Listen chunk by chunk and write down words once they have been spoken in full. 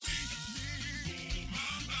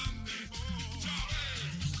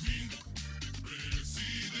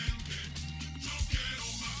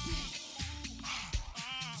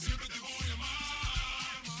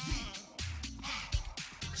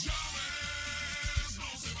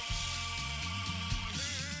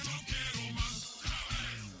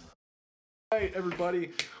right,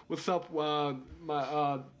 everybody. What's up, my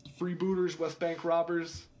freebooters, West Bank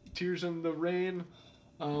robbers, tears in the rain?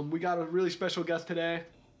 We got a really special guest today.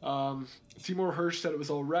 Seymour Hirsch said it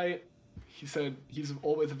was all right. He said he's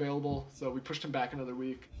always available, so we pushed him back another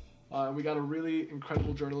week. We got a really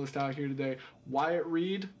incredible journalist out here today, Wyatt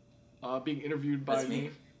Reed, being interviewed by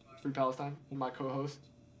me, Free Palestine, and my co-host,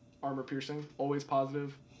 Armor Piercing, always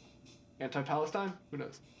positive, anti-Palestine. Who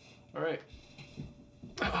knows? All right.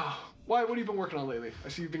 Wyatt, what have you been working on lately? I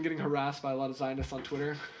see you've been getting harassed by a lot of Zionists on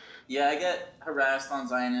Twitter. Yeah, I get harassed on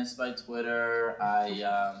Zionists by Twitter.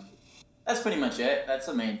 That's pretty much it. That's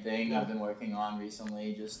the main thing I've been working on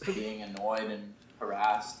recently, just being annoyed and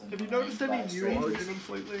harassed. And have you noticed any new arguments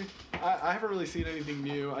lately? I haven't really seen anything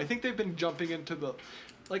new. I think they've been jumping into the...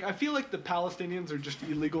 Like, I feel like the Palestinians are just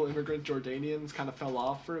illegal immigrant Jordanians kind of fell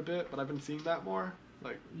off for a bit, but I've been seeing that more.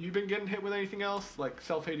 Like, you been getting hit with anything else? Like,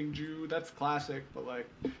 self-hating Jew, that's classic, but like...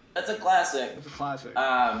 That's a classic. It's a classic.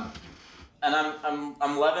 And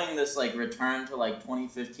I'm loving this, like, return to, like,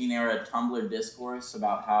 2015 era Tumblr discourse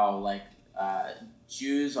about how, like,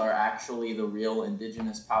 Jews are actually the real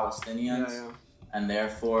indigenous Palestinians. Yeah. And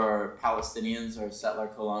therefore, Palestinians are settler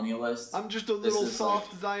colonialists. I'm just a little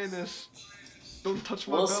soft Zionist. Don't touch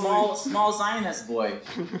my belly. Small Zionist boy.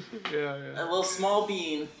 Yeah. A little small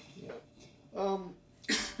bean. Yeah.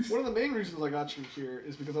 One of the main reasons I got you here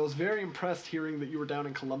is because I was very impressed hearing that you were down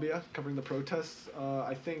in Colombia covering the protests.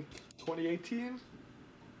 I think 2018?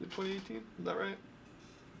 2018? Is that right?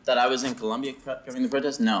 That I was in Colombia covering the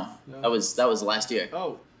protests? No. That was last year.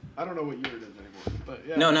 Oh, I don't know what year it is anymore. But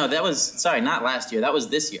yeah. No, that was, sorry, not last year. That was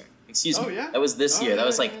this year. Excuse me. Oh, yeah? That was this year. That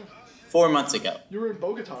was like 4 months ago. You were in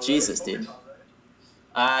Bogota, right? Jesus, dude.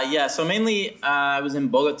 Yeah, so mainly I was in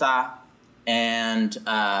Bogota, and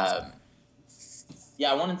I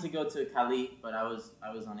wanted to go to Cali, but I was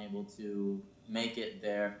unable to make it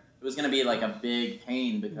there. It was going to be like a big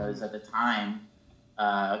pain because at the time,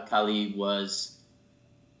 Cali was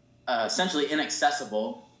essentially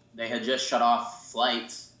inaccessible. They had just shut off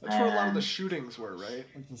flights. That's where a lot of the shootings were, right?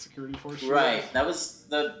 Like the security force shootings. Right. That was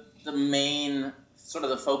the main, sort of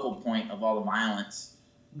the focal point of all the violence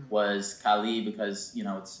was Cali because, you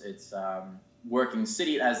know, it's working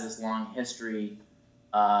city. It has this long history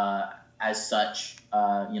as such,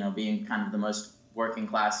 you know, being kind of the most working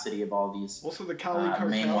class city of all these also the Cali cartel,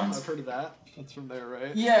 main ones. I've heard of that. That's from there,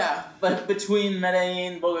 right? Yeah, but between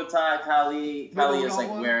Medellin, Bogota, Cali is like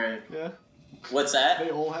one? where... Yeah. What's that?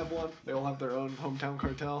 They all have one? They all have their own hometown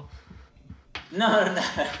cartel? No.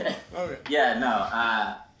 Okay. Yeah, no.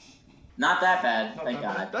 Not that bad, thank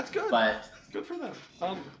God. That's good. But good for them.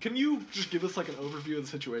 Can you just give us like an overview of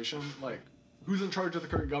the situation? Like, who's in charge of the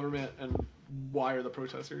current government and why are the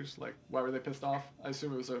protesters? Like, why were they pissed off? I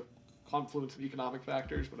assume it was a confluence of economic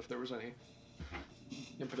factors, but if there was any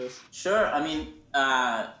impetus. Sure. I mean,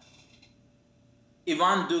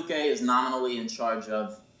 Ivan Duque is nominally in charge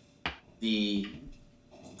of the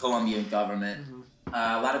Colombian government. Mm-hmm.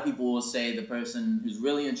 A lot of people will say the person who's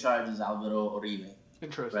really in charge is Alvaro Uribe.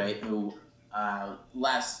 Interesting. Right? Who,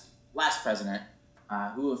 last president,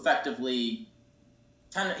 who effectively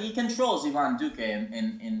he controls Ivan Duque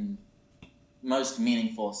in most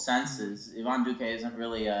meaningful senses. Ivan Duque isn't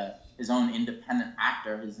really his own independent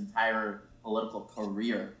actor. His entire political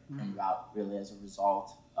career came about really as a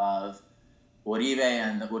result of Uribe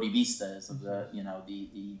and the Uribistas of the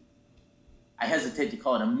I hesitate to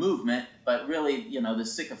call it a movement, but really, you know, the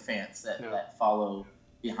sycophants that follow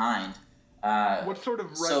behind. What sort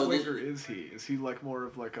of right-winger is he? Is he like more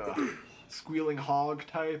of like a squealing hog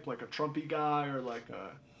type, like a Trumpy guy, or like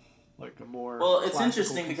a more... Well, it's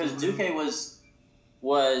interesting because Duque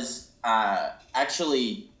was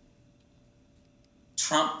actually...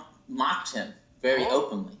 Trump mocked him very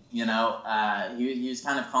openly, you know? He was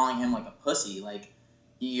kind of calling him like a pussy, like,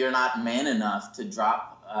 you're not man enough to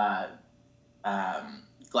drop...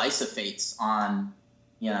 glyphosates on,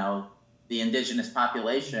 you know, the indigenous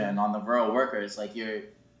population, on the rural workers. Like you're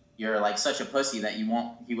like such a pussy that he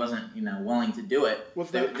wasn't, you know, willing to do it.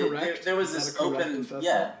 Was that correct? There was this open,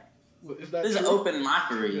 there's an open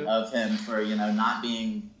mockery of him for, you know, not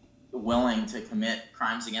being willing to commit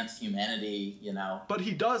crimes against humanity, you know. But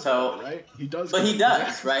he does, right? He does. But he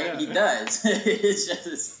does, right? Yeah. He does. It's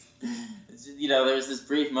just, you know, there was this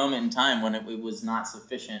brief moment in time when it was not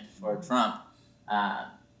sufficient for Trump.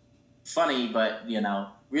 Funny, but, you know,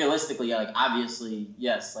 realistically, like, obviously,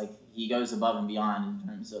 yes, like, he goes above and beyond in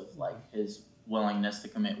terms of, like, his willingness to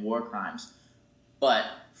commit war crimes. But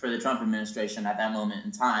for the Trump administration at that moment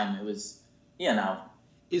in time, it was, you know...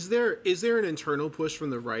 Is there an internal push from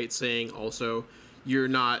the right saying also, you're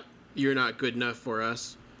not good enough for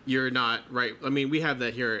us? you're not right. I mean, we have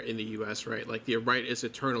that here in the U.S., right? Like the right is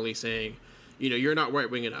eternally saying, you're not right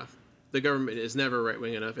wing enough. The government is never right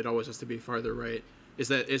wing enough. It always has to be farther right. Is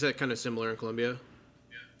that kind of similar in Colombia?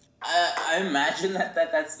 I imagine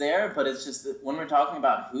that's there, but it's just that when we're talking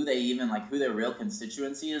about who their real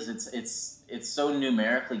constituency is, it's so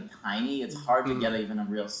numerically tiny. It's hard to get even a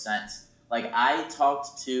real sense. Like, I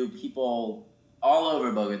talked to people all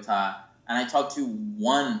over Bogota, and I talked to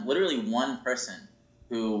literally one person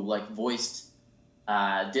who voiced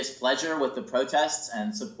displeasure with the protests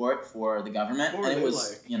and support for the government, and it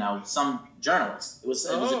was some journalist. It was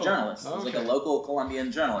a journalist. It was like a local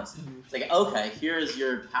Colombian journalist. It's like, okay, here's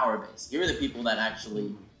your power base. Here are the people that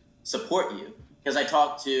actually support you. Because I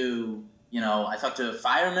talked to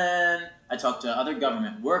firemen. I talked to other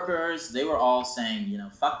government workers. They were all saying,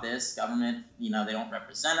 fuck this government. They don't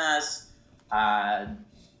represent us.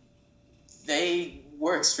 They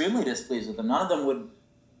were extremely displeased with them. None of them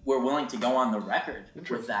were willing to go on the record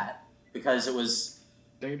with that, because it was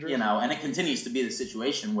dangerous. And it continues to be the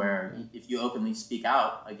situation where if you openly speak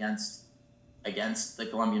out against the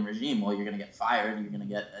Colombian regime, well, you're going to get fired, you're going to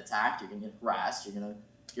get attacked, you're going to get harassed,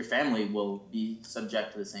 your family will be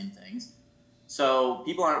subject to the same things. So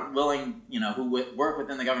people aren't willing, who work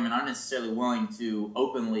within the government aren't necessarily willing to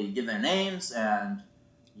openly give their names and,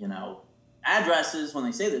 addresses when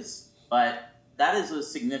they say this, but that is a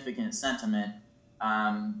significant sentiment.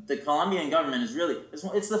 The Colombian government is really,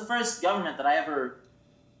 it's the first government that I ever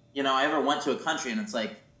went to a country, and it's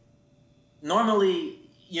like, normally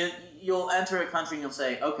you'll enter a country and you'll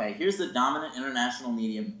say, okay, here's the dominant international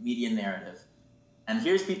media narrative, and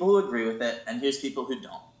here's people who agree with it, and here's people who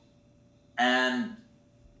don't. And,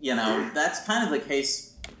 that's kind of the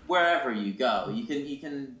case wherever you go. You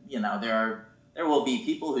can there will be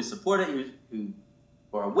people who support it, who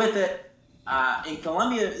are with it. In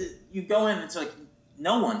Colombia, you go in, it's like,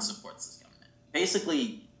 no one supports this government.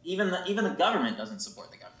 Basically, even the government doesn't support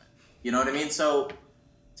the government. You know what I mean? So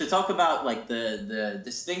to talk about the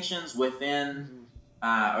distinctions within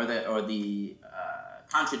or the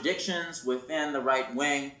contradictions within the right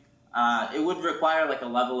wing, it would require a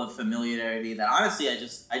level of familiarity that honestly I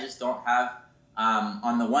just don't have.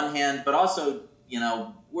 On the one hand, but also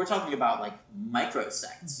we're talking about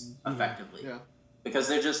microsects effectively. Yeah. Because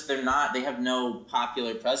they have no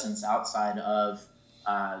popular presence outside of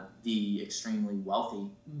the extremely wealthy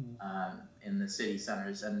in the city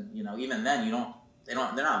centers, and even then they're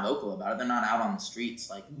not vocal about it. They're not out on the streets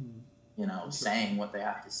saying what they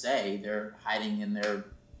have to say. They're hiding in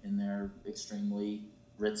their extremely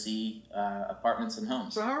ritzy apartments and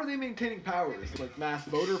homes. So how are they maintaining power? Is it mass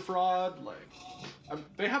voter fraud?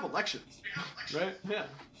 They have elections, right? Yeah.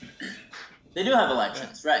 They do have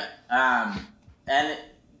elections, right? And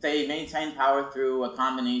they maintain power through a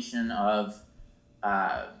combination of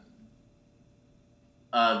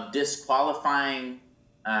disqualifying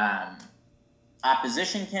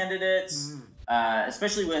opposition candidates,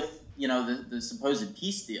 especially with the supposed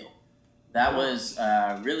peace deal. That was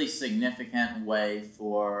a really significant way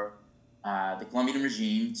for the Colombian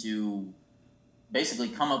regime to basically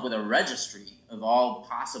come up with a registry of all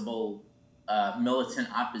possible militant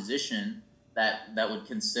opposition that would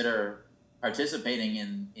consider participating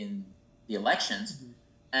in the elections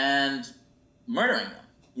and murdering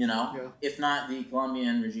them. If not the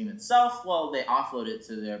Colombian regime itself, well, they offload it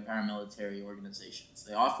to their paramilitary organizations.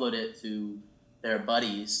 They offload it to their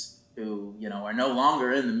buddies who, are no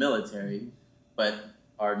longer in the military, but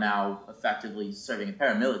are now effectively serving a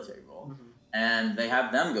paramilitary role. And they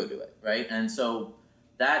have them go do it, right? And so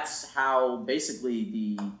that's how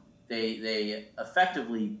basically they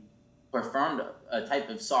effectively performed a type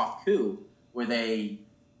of soft coup where they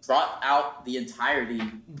brought out the entirety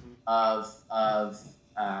of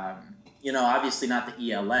obviously not the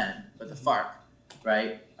ELN, but the FARC,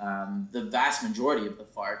 right? The vast majority of the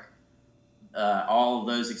FARC, all of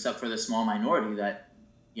those except for the small minority that,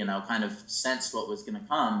 kind of sensed what was going to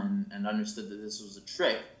come and understood that this was a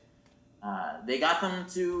trick. They got them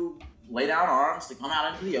to lay down arms, to come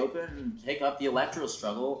out into the open and take up the electoral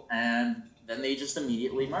struggle, and then they just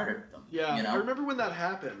immediately murdered them. Yeah, I remember when that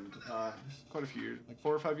happened, quite a few years,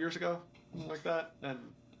 4 or 5 years ago, something like that. And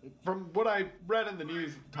from what I read in the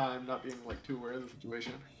news at the time, not being too aware of the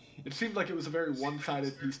situation, it seemed like it was a very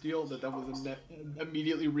one-sided peace deal that was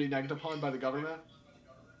immediately reneged upon by the government.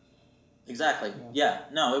 Exactly. Yeah.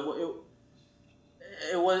 No,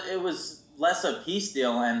 it was less a peace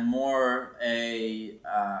deal and more a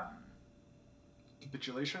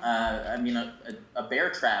capitulation. A bear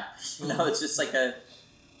trap. It's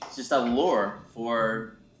just a lure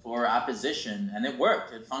for opposition, and it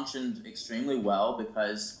worked. It functioned extremely well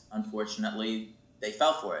because, unfortunately, they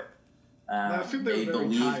fell for it. I think they were very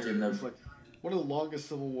believed tired. in It was like one of the longest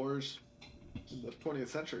civil wars in the 20th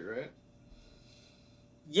century, right?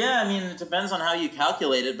 Yeah, I mean, it depends on how you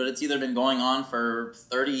calculate it, but it's either been going on for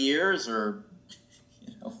 30 years or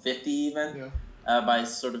 50 even, by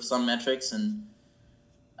sort of some metrics. And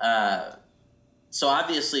so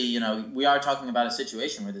obviously, we are talking about a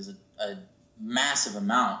situation where there's a massive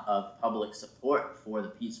amount of public support for the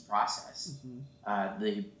peace process.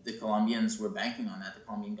 The Colombians were banking on that. The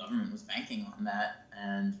Colombian government was banking on that,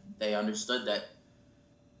 and they understood that,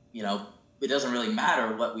 it doesn't really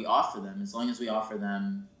matter what we offer them as long as we offer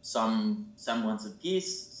them some semblance of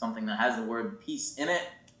peace, something that has the word peace in it,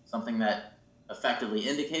 something that effectively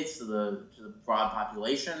indicates to the broad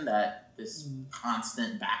population that this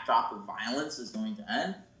constant backdrop of violence is going to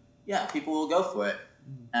end. Yeah, people will go for it.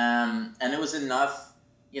 And it was enough,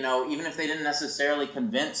 even if they didn't necessarily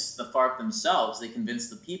convince the FARC themselves, they convinced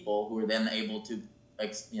the people who were then able to,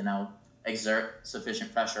 exert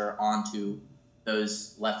sufficient pressure onto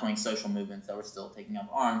those left-wing social movements that were still taking up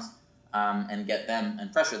arms, and get them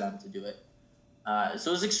and pressure them to do it. So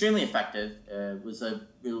it was extremely effective. It was a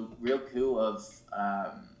real coup of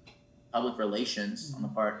public relations on the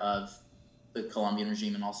part of the Colombian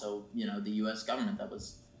regime, and also the U.S. government that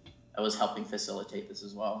was helping facilitate this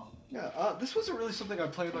as well. Yeah, this wasn't really something I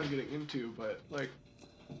planned on getting into, but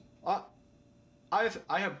I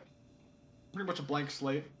have pretty much a blank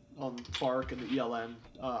slate on FARC and the ELN.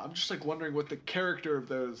 I'm just wondering what the character of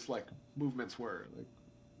those movements were.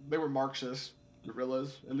 They were Marxist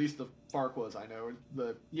guerrillas, at least the FARC was. I know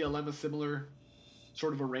the ELN a similar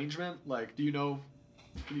sort of arrangement. Do you know?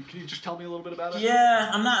 Can you just tell me a little bit about it?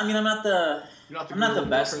 Yeah, I'm not the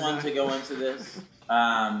best one to go into this.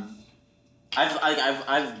 I've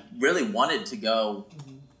really wanted to go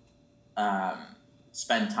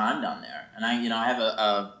spend time down there, and I have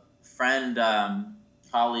a friend,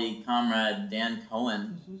 colleague, comrade, Dan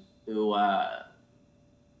Cohen, who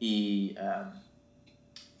he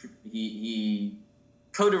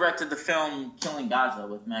co-directed the film Killing Gaza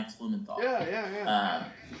with Max Blumenthal. Yeah.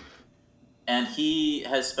 And he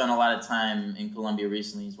has spent a lot of time in Colombia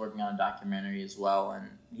recently. He's working on a documentary as well, and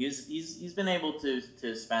he's been able to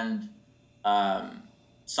spend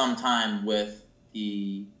some time with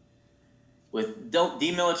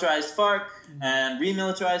demilitarized FARC and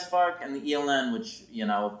remilitarized FARC and the ELN, which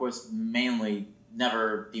of course mainly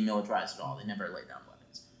never demilitarized at all. They never laid down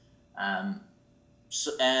weapons.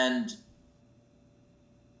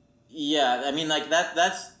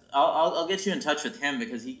 That's I'll get you in touch with him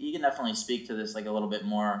because he can definitely speak to this a little bit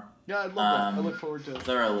more. Yeah, I'd love that. I look forward to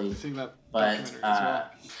thoroughly seeing that documentary as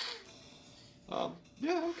well.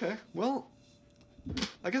 Yeah, okay. Well,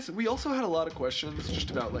 I guess we also had a lot of questions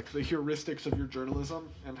just about the heuristics of your journalism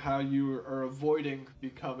and how you are avoiding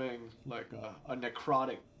becoming a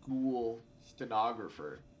necrotic ghoul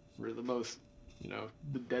stenographer for the most,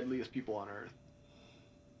 the deadliest people on earth.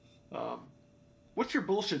 What's your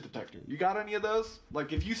bullshit detector? You got any of those?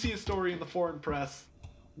 If you see a story in the foreign press,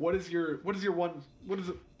 what is it? Can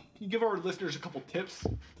you give our listeners a couple tips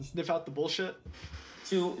to sniff out the bullshit?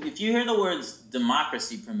 If you hear the words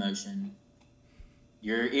democracy promotion,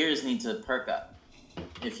 your ears need to perk up.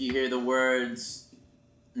 If you hear the words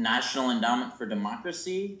National Endowment for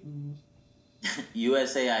Democracy,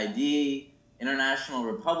 USAID, International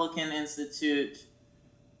Republican Institute,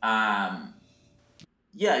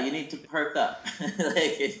 you need to perk up.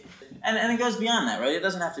 And it goes beyond that, right? It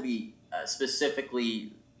doesn't have to be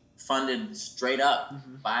specifically funded straight up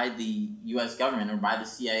by the U.S. government or by the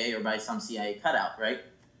CIA or by some CIA cutout, right?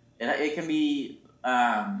 It can be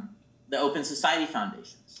the Open Society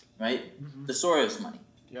Foundations, right? The Soros money.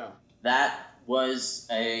 Yeah. That was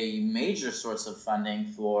a major source of funding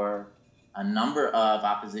for a number of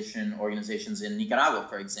opposition organizations in Nicaragua,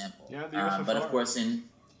 for example. Yeah, but of course in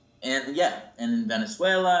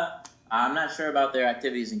Venezuela. I'm not sure about their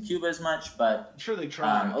activities in Cuba as much, but I'm sure they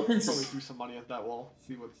tried. Probably threw some money at that wall,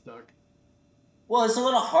 see what stuck. Well, it's a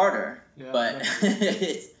little harder, but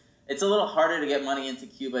definitely. it's a little harder to get money into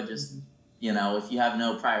Cuba just if you have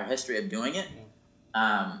no prior history of doing it.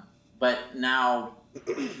 But now,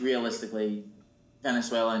 realistically,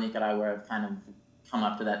 Venezuela and Nicaragua have kind of come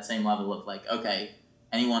up to that same level of okay,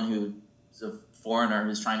 anyone who's a foreigner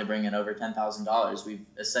who's trying to bring in over $10,000, we've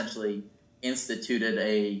essentially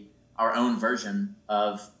instituted our own version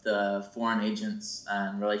of the Foreign Agents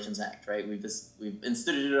and Relations Act, right? We've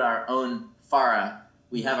instituted our own FARA.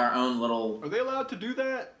 We have our own little... Are they allowed to do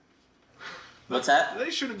that? What's that? They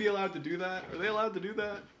shouldn't be allowed to do that. Are they allowed to do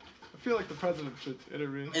that? I feel like the president should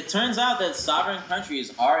intervene. It turns out that sovereign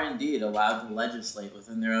countries are indeed allowed to legislate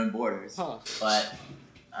within their own borders. Huh. But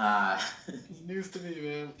It's news to me,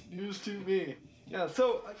 man. News to me. Yeah,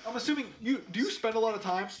 so I'm assuming do you spend a lot of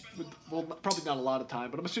time with, well, probably not a lot of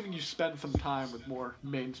time, but I'm assuming you spend some time with more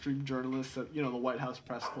mainstream journalists at, the White House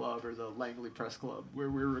Press Club or the Langley Press Club where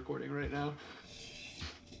we're recording right now?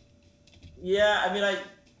 Yeah, I mean, I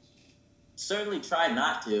certainly try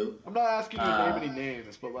not to. I'm not asking you to name any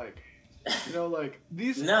names, but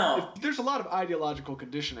these. No. There's a lot of ideological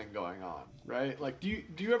conditioning going on, right? Like, do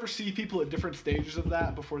you ever see people at different stages of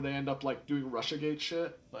that before they end up doing Russiagate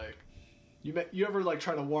shit? Like, you ever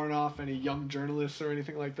try to warn off any young journalists or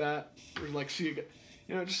anything like that, or see,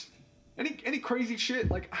 just any crazy shit?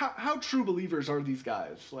 Like, how true believers are these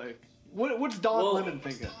guys? Like, what's Don Lemon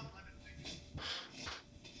thinking?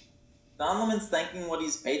 Don Lemon's thinking what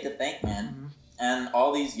he's paid to think, man. Mm-hmm. And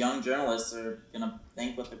all these young journalists are gonna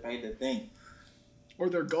think what they're paid to think. Or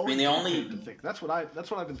they're going to think. That's what I've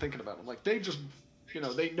been thinking about. I'm like, they just,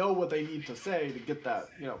 they know what they need to say to get that,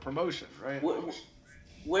 promotion, right?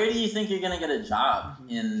 Where do you think you're gonna get a job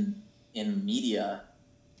in media?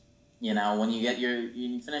 When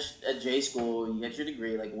you finish at J school, you get your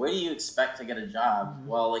degree. Like, where do you expect to get a job? Mm-hmm.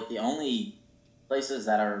 Well, the only places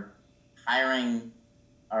that are hiring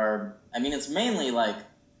are, it's mainly like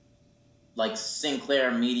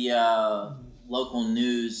Sinclair Media, local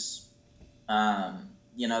news.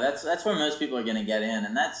 That's where most people are gonna get in,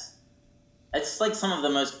 and it's some of the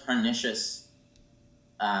most pernicious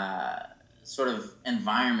sort of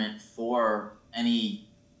environment for any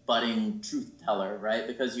budding truth teller, right?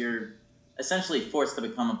 Because you're essentially forced to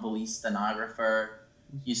become a police stenographer.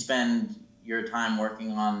 You spend your time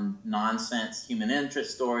working on nonsense human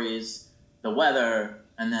interest stories, the weather,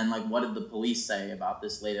 and then what did the police say about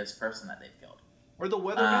this latest person that they've killed? Or the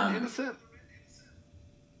weatherman innocent?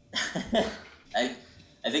 I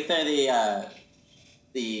think they're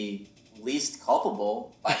the least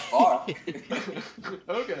culpable by far.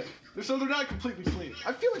 Okay, so they're not completely clean.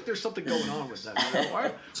 I feel like there's something going on with them.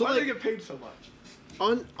 Why do they get paid so much?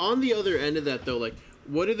 On the other end of that, though,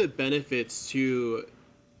 what are the benefits to?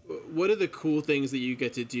 What are the cool things that you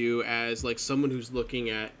get to do as someone who's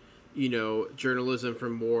looking at journalism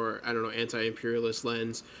from more, I don't know, anti-imperialist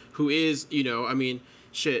lens, who is,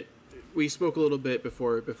 shit. We spoke a little bit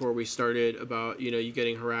before we started about, you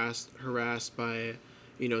getting harassed by,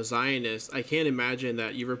 Zionists. I can't imagine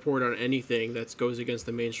that you report on anything that goes against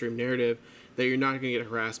the mainstream narrative that you're not going to get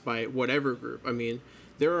harassed by whatever group.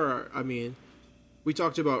 We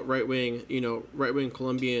talked about right-wing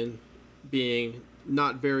Colombian being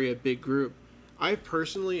not very a big group. I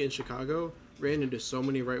personally, in Chicago, ran into so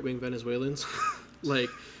many right-wing Venezuelans. They're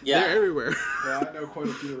everywhere. Yeah, I know quite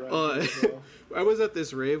a few right. I was at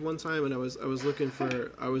this rave one time, and I was looking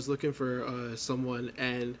for someone,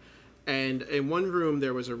 and in one room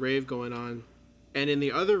there was a rave going on, and in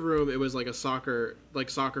the other room it was soccer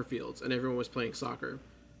fields, and everyone was playing soccer.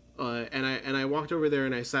 And I walked over there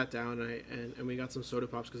and I sat down and we got some soda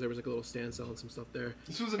pops because there was a little stand selling some stuff there.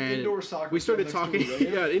 This was an indoor soccer field. We started talking.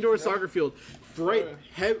 Indoor soccer field,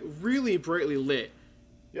 really brightly lit.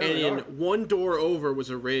 Yeah, and in one door over was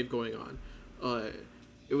a rave going on.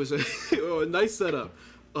 It was a nice setup.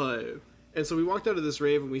 And so we walked out of this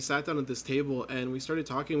rave and we sat down at this table and we started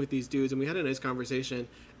talking with these dudes and we had a nice conversation.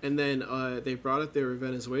 And then they brought up they were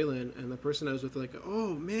Venezuelan, and the person I was with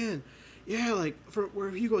oh man. Yeah, for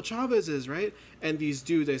where Hugo Chavez is, right? And these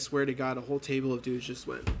dudes, I swear to God, a whole table of dudes just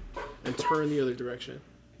went and turned the other direction,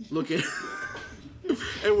 looking,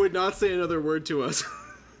 and would not say another word to us.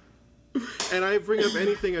 And I bring up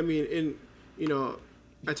anything.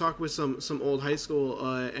 I talk with some old high school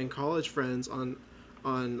and college friends on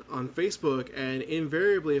Facebook, and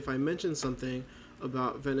invariably, if I mention something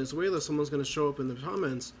about Venezuela, someone's going to show up in the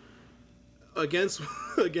comments against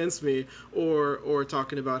me, or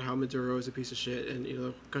talking about how Maduro is a piece of shit and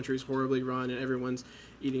the country's horribly run and everyone's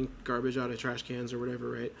eating garbage out of trash cans or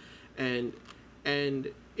whatever, right? And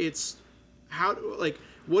it's how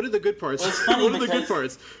what are the good parts? Well, what are the good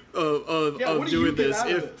parts of doing this?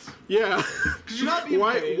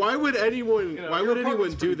 Why would anyone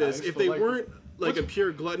do this if they weren't a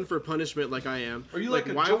pure glutton for punishment like I am? Are you a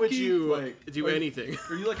why junkie? would you do anything?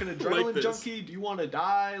 Are you an adrenaline junkie? Do you want to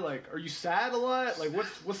die? Are you sad a lot?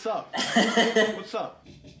 What's up? What's up?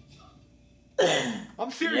 I'm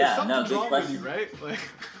serious. Yeah, something's wrong question. with you,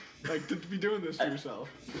 right? To be doing this to yourself.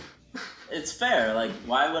 It's fair.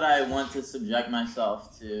 Why would I want to subject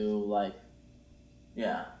myself to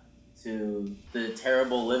to the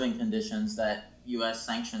terrible living conditions that U.S.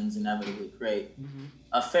 sanctions inevitably create? Mm-hmm.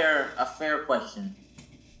 A fair question.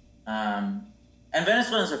 And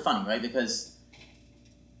Venezuelans are funny, right? Because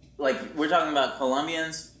we're talking about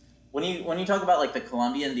Colombians. When you talk about the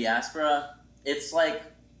Colombian diaspora, it's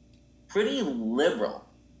pretty liberal.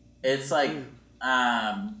 It's like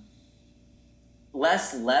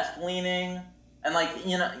less left-leaning, and like,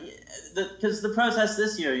 you know, because the protest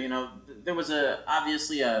this year, you know, there was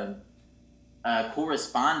obviously a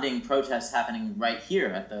corresponding protest happening right here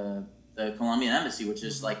at the Colombian embassy, which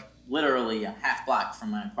is like literally a half block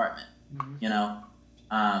from my apartment. You know,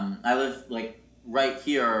 I live like right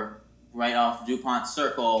here, right off DuPont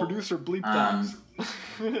Circle. Producer bleep that.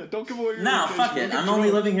 Don't give away your No, location. fuck it. I'm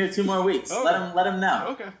only living here 2 more weeks. Okay. Let them know.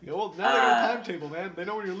 Okay. Yeah, well, now they got a timetable, man. They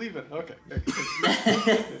know when you're leaving. Okay.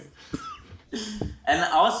 And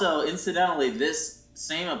also, incidentally, this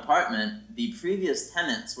same apartment, the previous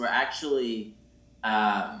tenants were actually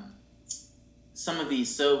some of the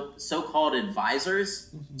so-called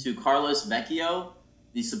advisors to Carlos Vecchio,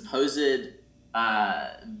 the supposed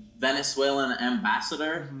Venezuelan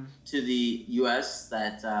ambassador to the U.S.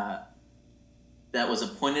 that was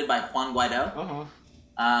appointed by Juan Guaido.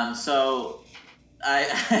 So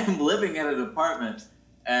I'm living in an apartment,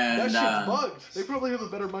 and that shit's bugged. They probably have a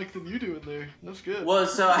better mic than you do in there. That's good. Well,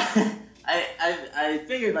 so I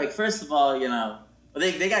figured, like, first of all, you know,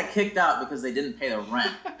 they got kicked out because they didn't pay the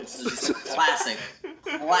rent, which is just a classic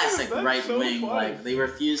right wing. So like, they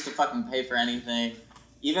refuse to fucking pay for anything,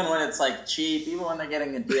 even when it's like cheap, even when they're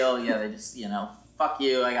getting a deal. Yeah, they just, you know, fuck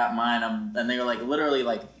you, I got mine. And they were like literally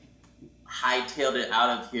like hightailed it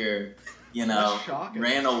out of here, you know,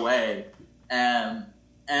 ran away,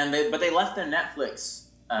 but they left their Netflix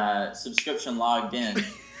subscription logged in.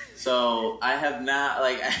 So I have not,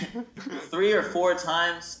 like, 3 or 4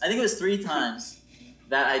 times, I think it was 3 times,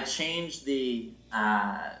 that I changed the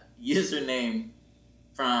username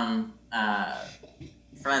from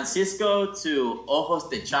Francisco to Ojos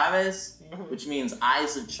de Chavez, which means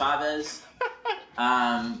Eyes of Chavez.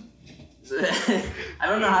 I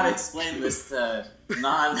don't know how to explain this to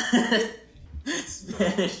non-Spanish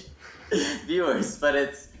viewers, but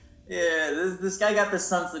it's, yeah, this guy got the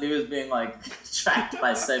sense that he was being, like, tracked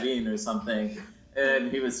by Sabine or something,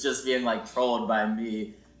 and he was just being, like, trolled by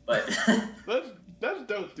me, but... That's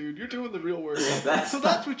dope, dude. You're doing the real work. So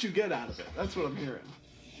that's what you get out of it. That's what I'm hearing.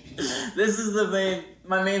 This is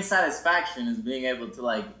my main satisfaction, is being able to,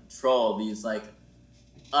 like, troll these, like,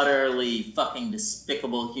 utterly fucking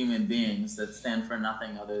despicable human beings that stand for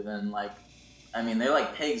nothing other than, like, I mean, they're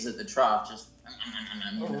like pigs at the trough, just,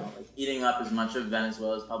 you know, like, eating up as much of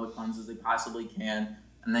Venezuela's public funds as they possibly can,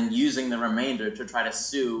 and then using the remainder to try to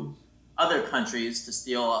sue other countries to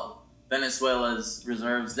steal Venezuela's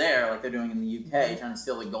reserves there, like they're doing in the UK, trying to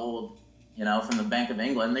steal the gold, you know, from the Bank of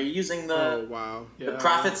England. They're using the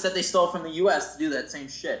profits that they stole from the US to do that same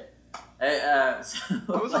shit. I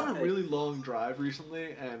was on a really long drive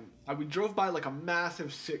recently, and we drove by like a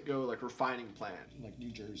massive Citgo like refining plant in like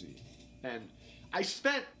New Jersey, and I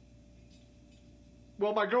spent.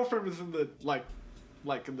 Well, my girlfriend was in the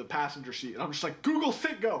like in the passenger seat, and I'm just like, Google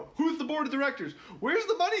Citgo. Who's the board of directors? Where's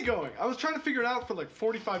the money going? I was trying to figure it out for like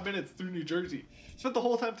 45 minutes through New Jersey. Spent the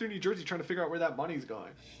whole time through New Jersey trying to figure out where that money's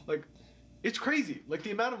going. Like, it's crazy. Like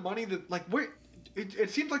the amount of money that like where. It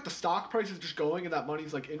seems like the stock price is just going and that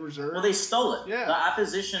money's like in reserve. Well, they stole it. Yeah. The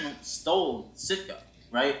opposition stole Citgo,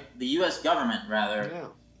 right? The U.S. government, rather,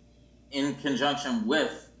 in conjunction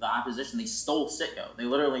with the opposition, they stole Citgo. They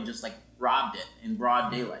literally just like robbed it in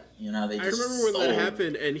broad daylight. You know, they just I remember when that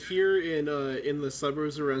happened, and here in the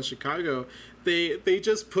suburbs around Chicago, they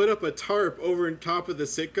just put up a tarp over on top of the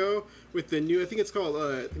Citgo with the new. I think it's called.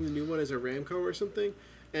 I think the new one is a Ramco or something.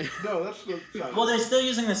 No, that's well, they're still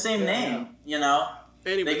using the same name, you know.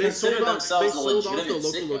 Anyway, they consider themselves the legitimate local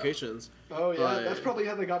Citgo locations. Oh yeah, that's probably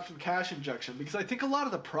how they got some cash injection, because I think a lot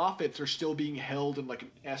of the profits are still being held in like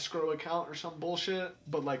an escrow account or some bullshit.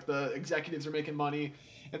 But like the executives are making money,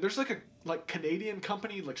 and there's like a Canadian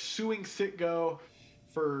company like suing Citgo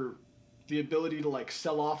for the ability to like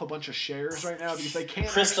sell off a bunch of shares right now because they can't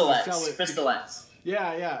actually sell it. Crystal X.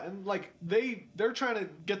 Yeah, and like they're trying to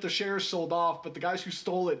get the shares sold off, but the guys who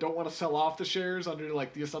stole it don't want to sell off the shares under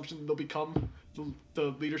like the assumption they'll become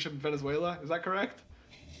the leadership in Venezuela. Is that correct?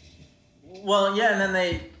 Well, yeah, and then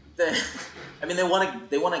they they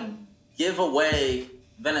want to give away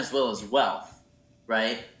Venezuela's wealth,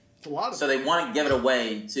 right? It's a lot of so they want to give it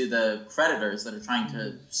away to the creditors that are trying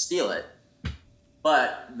to steal it,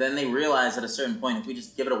 but then they realize at a certain point, if we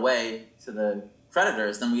just give it away to the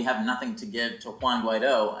creditors, then we have nothing to give to Juan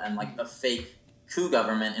Guaido and like the fake coup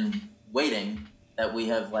government in waiting that we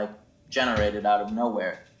have like generated out of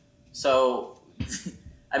nowhere. So,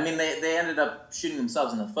 I mean, they ended up shooting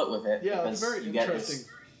themselves in the foot with it. Yeah, it's very interesting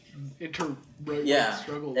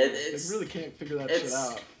struggle. They really can't figure that shit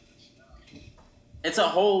out. It's a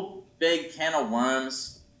whole big can of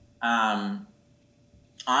worms.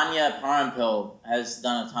 Anya Parampil has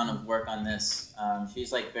done a ton of work on this.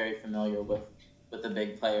 She's like very familiar with the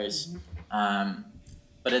big players.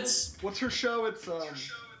 But it's What's her show? It's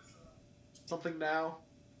something now.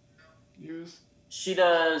 News. She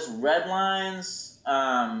does Red Lines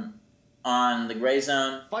on the Gray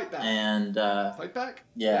Zone. Fight Back. And Fight Back.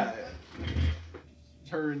 Yeah.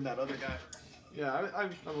 Her and that other guy. Yeah,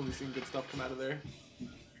 I've only seen good stuff come out of there.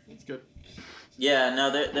 It's good. Yeah,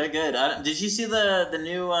 no, they're good. Did you see the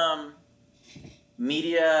new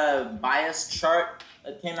media bias chart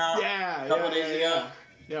that came out a couple days ago?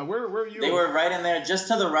 Yeah, where are you? They were right in there, just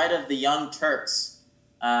to the right of the Young Turks.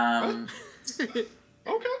 Okay.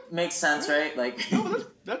 Makes sense, right? Like,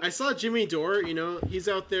 I saw Jimmy Dore. He's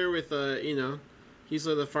out there with he's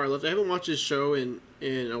on the far left. I haven't watched his show in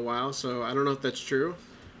a while, so I don't know if that's true.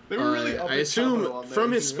 They were really I assume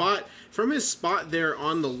from his spot there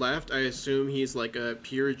on the left, I assume he's like a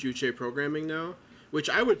pure Juche programming now, which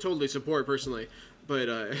I would totally support personally.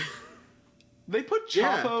 But they put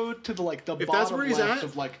Chapo to the if bottom that's where he's left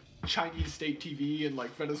at, of Chinese state TV and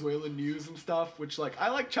Venezuelan news and stuff, which I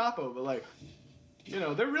like Chapo, but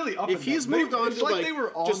they're really up. If he's moved on to they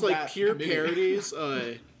were on just pure committee. parodies,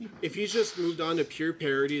 if he's just moved on to pure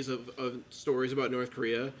parodies of stories about North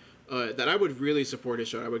Korea, that I would really support his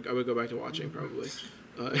show. I would go back to watching probably.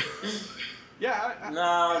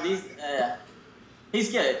 He's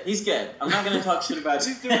good. He's good. I'm not gonna talk shit about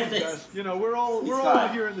He's doing his best. We're all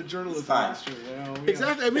here in the journalism industry.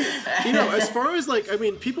 Exactly. I mean, as far as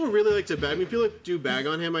people really like to bag. I mean, people do bag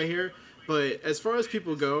on him. I hear. But as far as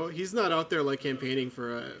people go, he's not out there campaigning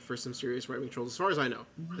for some serious right-wing trolls. As far as I know,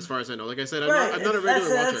 like I said, I'm not a regular watcher.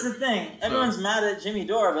 That's the thing. Everyone's mad at Jimmy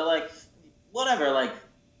Dore, but whatever.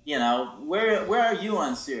 Where are you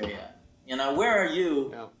on Syria? Where are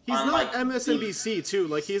you? Yeah. He's not MSNBC too.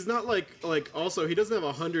 He's not also he doesn't have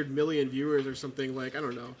 100 million viewers or something. I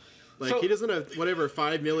don't know. He doesn't have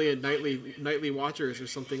 5 million nightly watchers or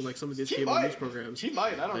something like some of these cable news programs. He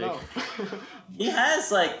might. I don't know. He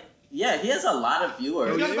has he has a lot of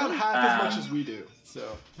viewers. He's got about half as much as we do.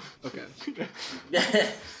 So okay.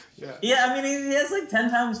 Yeah. I mean, he has 10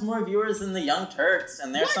 times more viewers than the Young Turks,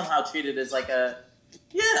 and they're somehow treated as the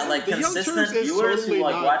consistent viewers who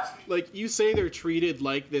watch. You say they're treated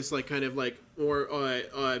like this,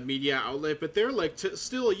 more media outlet, but they're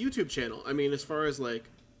still a YouTube channel. I mean, as far as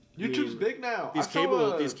YouTube's big now. These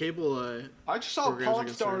cable. I just saw Pawn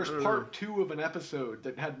Stars Part 2 of an episode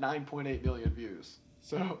that had 9.8 million views.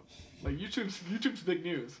 So, YouTube's big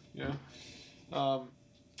news. Yeah. Well,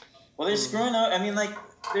 they're screwing. I mean,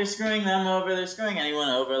 they're screwing them over. They're screwing anyone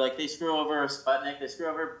over. They screw over Sputnik. They screw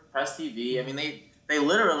over Press TV. I mean, they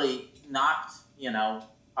literally knocked.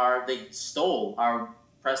 They stole our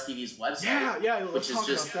Press TV's website. Yeah. Which is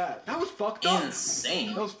just about that. That was fucked up.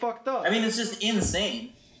 Insane. That was fucked up. I mean, it's just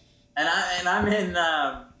insane. And I'm in.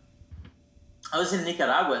 I was in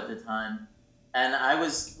Nicaragua at the time, and I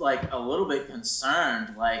was a little bit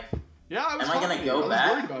concerned. Am I gonna go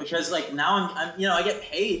back? Because now I'm I get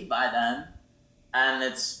paid by them, and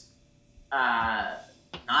it's not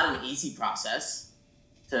an easy process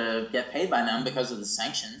to get paid by them because of the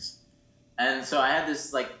sanctions. And so I had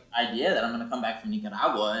this idea that I'm gonna come back from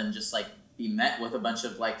Nicaragua and just be met with a bunch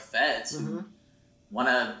of feds who want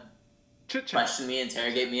to question me,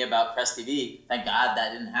 interrogate me about Press TV. Thank God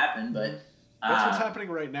that didn't happen, but that's what's happening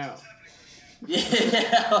right now.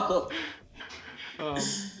 Yeah.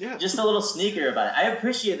 Yeah. Just a little sneaker about it. I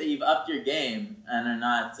appreciate that you've upped your game and are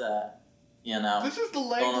not, This is the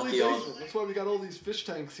legalization. That's why we got all these fish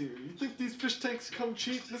tanks here. You think these fish tanks come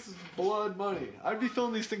cheap? This is blood money. I'd be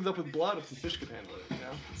filling these things up with blood if the fish could handle it.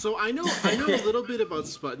 So I know a little bit about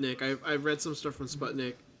Sputnik. I've read some stuff from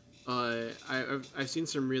Sputnik. I've seen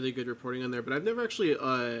some really good reporting on there, but I've never actually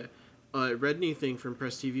read anything from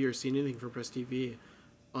Press TV or seen anything from Press TV.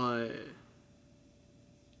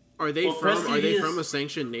 Are they from a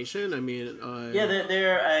sanctioned nation? I mean, yeah,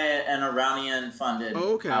 they're an Iranian-funded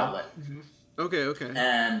outlet. Mm-hmm. Okay.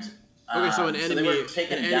 And so an enemy,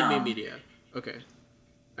 down. media. Okay,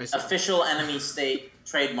 I see. Official enemy state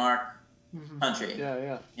trademark country.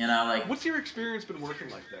 Yeah. What's your experience been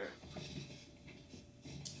working like there?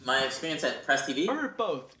 My experience at Press TV? Or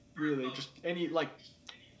both, really. Just any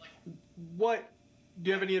what? Do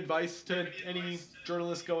you have any advice to any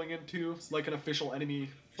journalists going into an official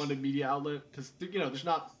enemy-funded media outlet? Because you're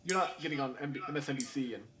not getting on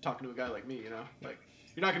MSNBC and talking to a guy like me. You're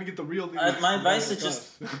not going to get the real. My advice is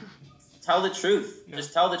just tell the truth. Yeah.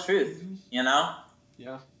 Just tell the truth. Yeah.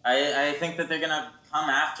 I think that they're going to come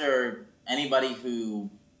after anybody who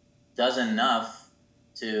does enough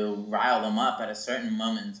to rile them up at a certain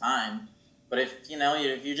moment in time. But if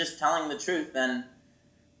you're just telling the truth, then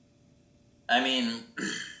I mean,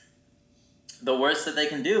 the worst that they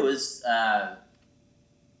can do is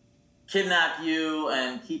kidnap you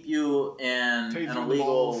and keep you in an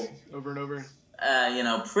illegal over and over.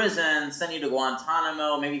 Prison, send you to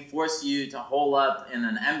Guantanamo, maybe force you to hole up in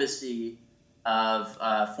an embassy of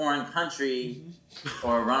a foreign country,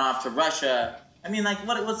 or run off to Russia. I mean, like,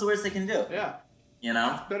 what's the worst they can do? Yeah.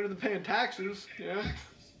 It's better than paying taxes. Yeah.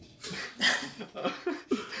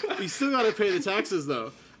 You still gotta pay the taxes,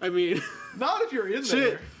 though. I mean, not if you're in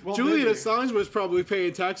there. Well, Julian Assange was probably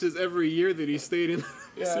paying taxes every year that he stayed in.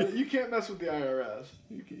 Yeah, you can't mess with the IRS.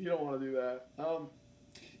 You don't want to do that.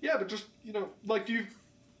 Yeah, but just, like, do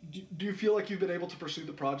you feel like you've been able to pursue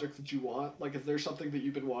the projects that you want? Like, is there something that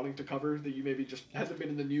you've been wanting to cover that you maybe just hasn't been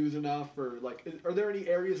in the news enough, or like, are there any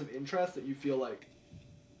areas of interest that you feel like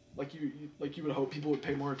you would hope people would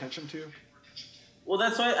pay more attention to? Well,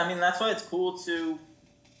 that's why it's cool to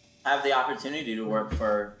have the opportunity to work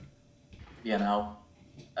for,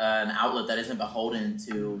 an outlet that isn't beholden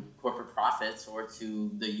to corporate profits or to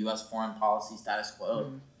the U.S. foreign policy status quo.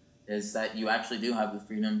 Mm-hmm. Is that you actually do have the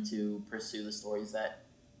freedom to pursue the stories that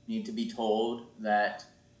need to be told, that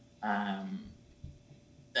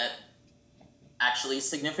that actually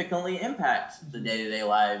significantly impact the day-to-day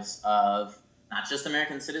lives of not just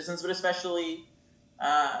American citizens, but especially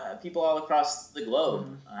people all across the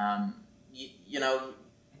globe.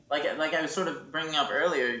 Like I was sort of bringing up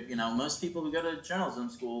earlier, most people who go to journalism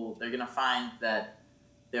school, they're going to find that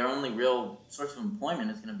their only real source of employment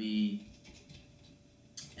is going to be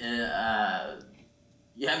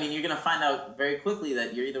you're going to find out very quickly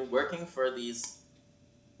that you're either working for these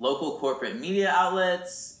local corporate media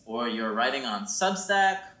outlets, or you're writing on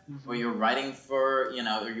Substack, or you're writing for,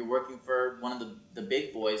 or you're working for one of the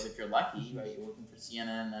big boys if you're lucky, right? You're working for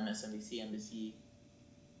CNN, MSNBC, NBC,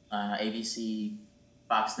 ABC,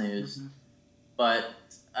 Fox News. But,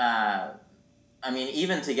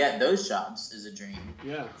 even to get those jobs is a dream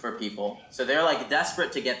for people. So they're, like,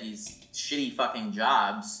 desperate to get these shitty fucking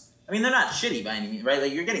jobs. I mean, they're not shitty by any means, right?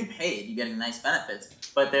 Like, you're getting paid, you're getting nice benefits,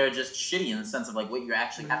 but they're just shitty in the sense of, like, what you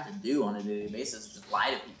actually have to do on a daily basis is just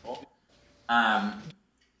lie to people.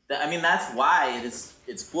 That's why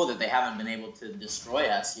it's cool that they haven't been able to destroy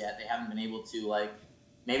us yet. They haven't been able to, like,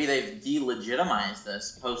 maybe they've delegitimized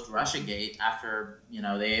us post-Russiagate after,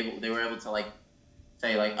 they were able to, like,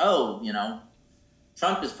 say, like, oh,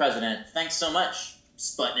 Trump is president. Thanks so much,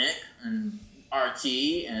 Sputnik and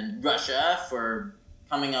RT and Russia, for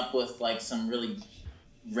coming up with, like, some really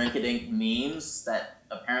rink-a-dink memes that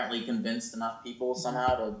apparently convinced enough people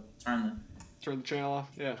somehow to turn the channel off.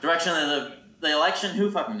 Yeah. Direction of the election,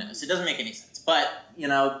 who fucking knows? It doesn't make any sense. But,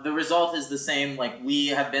 the result is the same. Like, we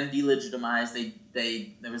have been delegitimized.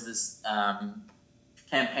 There was this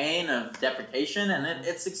campaign of deprecation, and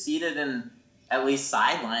it succeeded in at least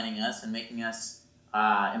sidelining us and making us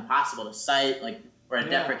impossible to cite. Like, we're a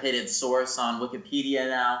deprecated source on Wikipedia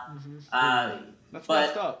now. That's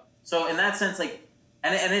messed up. So in that sense, like,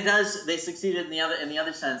 and it does. They succeeded in the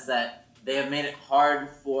other sense that they have made it hard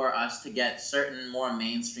for us to get certain more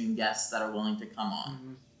mainstream guests that are willing to come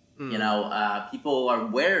on. People are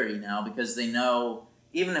wary now because they know,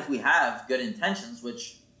 even if we have good intentions,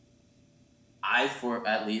 which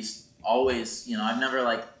at least always, I've never,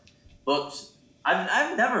 like, booked.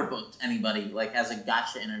 I've never booked anybody, like, as a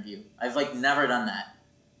gotcha interview. I've, like, never done that.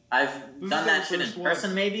 I've done that shit in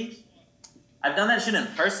person, maybe. I've done that shit in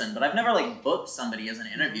person, but I've never, like, booked somebody as an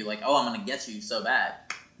interview, like, oh, I'm gonna get you so bad.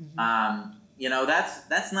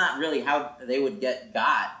 That's not really how they would get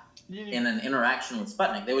got in an interaction with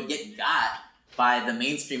Sputnik. They would get got by the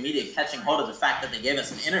mainstream media catching hold of the fact that they gave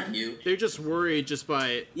us an interview. They're just worried just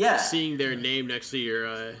by seeing their name next to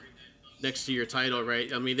your title,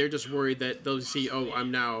 right? I mean, they're just worried that they'll see, oh,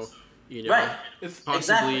 I'm now,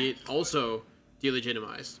 possibly also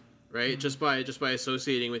delegitimized, right? Just by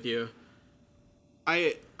associating with you.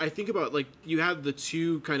 I think about, like, you have the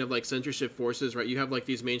two kind of, like, censorship forces, right? You have, like,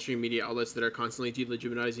 these mainstream media outlets that are constantly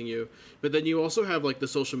delegitimizing you, but then you also have, like, the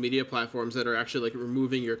social media platforms that are actually, like,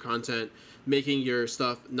 removing your content, making your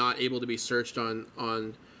stuff not able to be searched on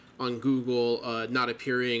Google, not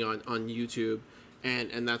appearing on YouTube,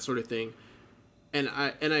 and that sort of thing. And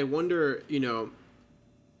I wonder,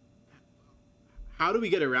 how do we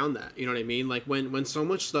get around that? You know what I mean? Like, when so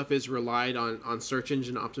much stuff is relied on search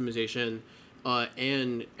engine optimization,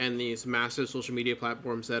 and these massive social media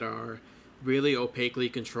platforms that are really opaquely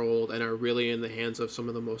controlled and are really in the hands of some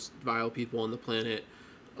of the most vile people on the planet,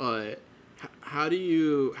 how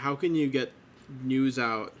can you get news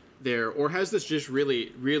out there? Or has this just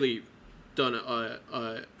really, really done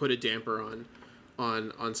put a damper on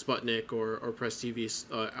Sputnik or Press TV's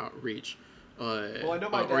outreach? Well, I know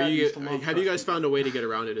my or dad you used to love have you guys Press found a way to get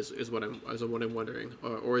around it? Is what I'm wondering,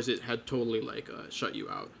 or is it had totally like shut you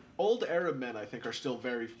out? Old Arab men, I think, are still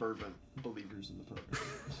very fervent believers in the program.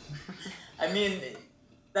 I mean,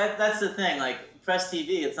 that's the thing. Like Press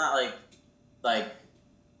TV, it's not like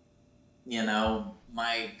you know,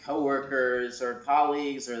 my coworkers or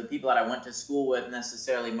colleagues or the people that I went to school with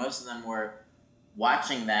necessarily. Most of them were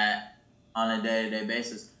watching that on a day-to-day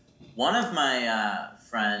basis. One of my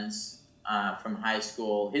friends from high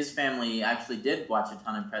school, his family actually did watch a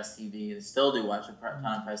ton of Press TV. They still do watch a ton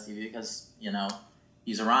of Press TV because, you know,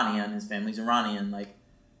 he's Iranian. His family's Iranian. Like,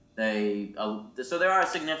 so there are a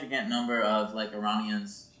significant number of, like,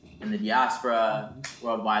 Iranians in the diaspora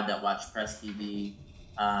worldwide that watch Press TV.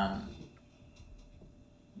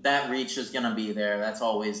 That reach is going to be there. That's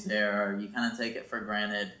always there. You kind of take it for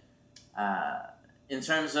granted. In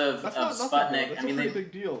terms of Sputnik, that's I mean, a pretty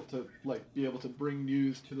big deal to like be able to bring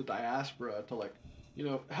news to the diaspora to like, you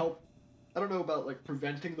know, help. I don't know about like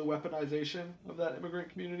preventing the weaponization of that immigrant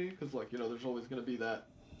community because like, you know, there's always going to be that,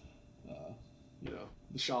 you know,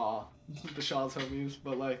 the Shah's homies.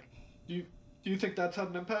 But like, do you think that's had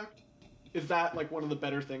an impact? Is that like one of the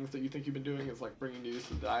better things that you think you've been doing is like bringing news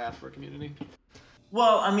to the diaspora community?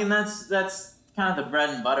 Well, I mean, that's kind of the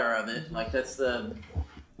bread and butter of it. Like, that's the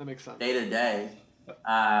That makes sense. day to day.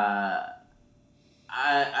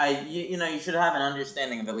 You know, you should have an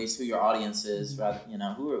understanding of at least who your audience is, rather, you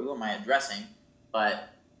know, who am I addressing? But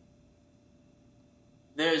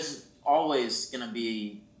there's always going to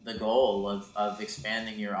be the goal of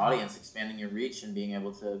expanding your audience, expanding your reach, and being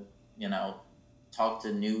able to, you know, talk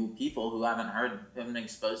to new people who haven't been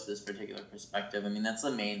exposed to this particular perspective. I mean, that's the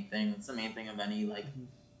main thing. It's the main thing of any, like,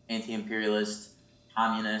 anti-imperialist,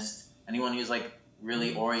 communist, anyone who's, like,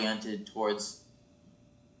 really oriented towards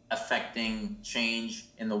affecting change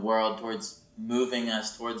in the world, towards moving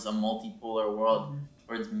us towards a multipolar world,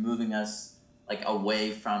 towards moving us, like,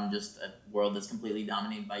 away from just a world that's completely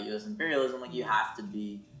dominated by U.S. imperialism. Like, you have to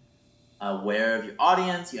be aware of your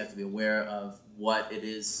audience. You have to be aware of what it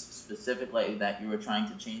is specifically that you are trying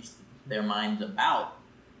to change their mind about.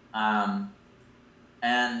 And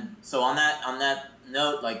so on that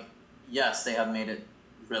note, like, yes, they have made it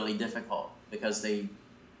really difficult because they,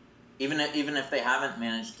 even if they haven't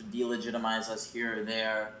managed to delegitimize us here or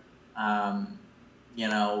there, you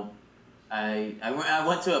know, I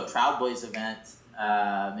went to a Proud Boys event,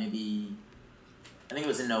 maybe, I think it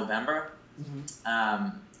was in November,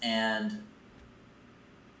 and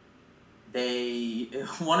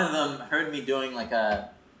one of them heard me doing like a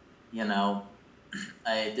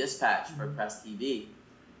dispatch for Press TV,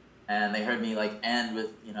 and they heard me like end with,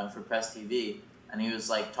 you know, for Press TV, and he was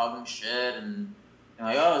like talking shit and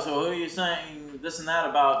like, oh, so who are you saying this and that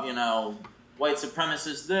about, you know, white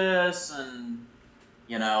supremacists this and,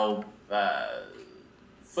 you know,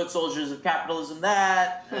 foot soldiers of capitalism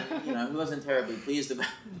that, and, you know, he wasn't terribly pleased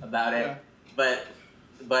about it, yeah.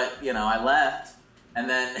 but you know, I left, and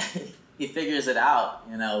then he figures it out,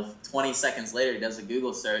 you know, 20 seconds later he does a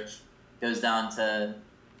Google search, goes down to,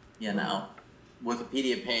 you know,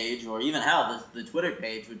 Wikipedia page, or even hell, the Twitter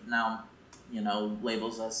page, which now, you know,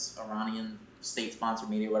 labels us Iranian state-sponsored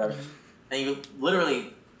media, whatever, and he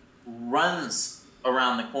literally runs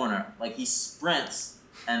around the corner, like he sprints,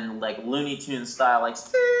 and like Looney Tunes style, like,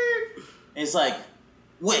 and he's like,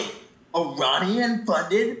 wait,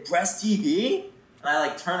 Iranian-funded Press TV? And I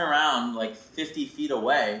like turn around like 50 feet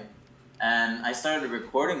away, and I started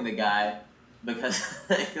recording the guy because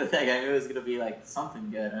like, I knew it was gonna be like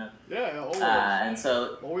something good. Huh? Yeah, always. And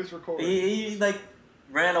so always recording. He like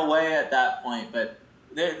ran away at that point, but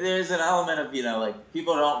there's an element of, you know, like,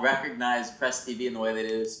 people don't recognize Press TV in the way they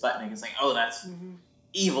do Sputnik. It's like, oh, that's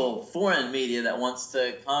evil foreign media that wants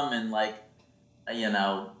to come and like, you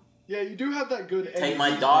know. Yeah, you do have that good. Take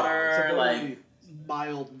my daughter, it's a very like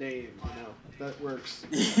mild name, you know. That works.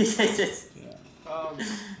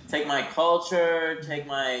 Take my culture, take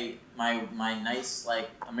my nice, like,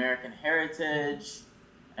 American heritage,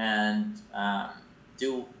 and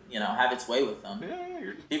do, you know, have its way with them.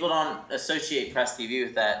 Yeah, people don't associate Press TV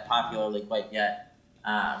with that popularly quite yet,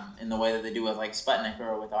 in the way that they do with like Sputnik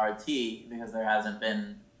or with RT, because there hasn't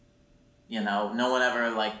been, you know, no one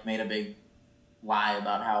ever like made a big lie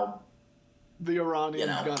about how the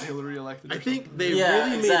Iranians got Hillary elected. I think they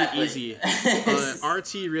really made it easy.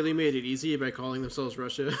 RT really made it easy by calling themselves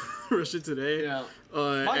Russia Today. Yeah.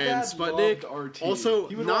 And Sputnik RT. Also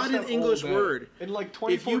not an English word. In like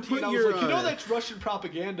 2014, I was like, you know that's Russian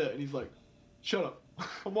propaganda, and he's like, shut up.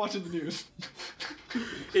 I'm watching the news.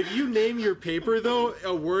 If you name your paper though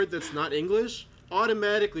a word that's not English,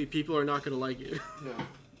 automatically people are not going to like it. Yeah.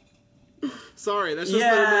 Sorry, that's just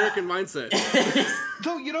the American mindset.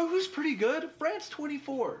 So, you know who's pretty good? France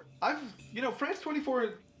 24. France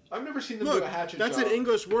 24, I've never seen them do a hatchet that's job. an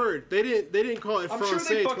English word. They didn't call it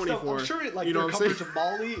Francais 24. I'm sure you know their coverage of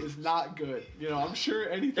Mali is not good. You know, I'm sure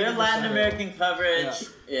anything. Their Latin American coverage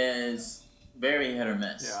is very hit or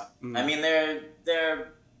miss. Yeah. Mm. I mean,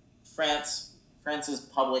 they're France's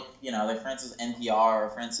public, they're France's NPR or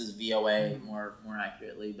France's VOA more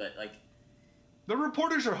accurately, but like. The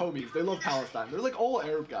reporters are homies. They love Palestine. They're like all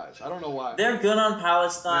Arab guys. I don't know why. They're good on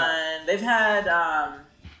Palestine. Yeah.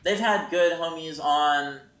 They've had good homies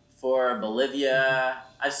on for Bolivia.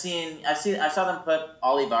 I saw them put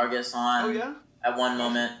Oli Vargas on. Oh yeah. At one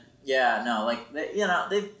moment. Yeah. No. Like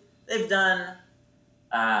they've done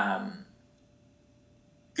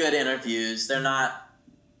good interviews. They're not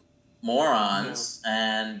morons,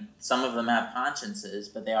 and some of them have consciences,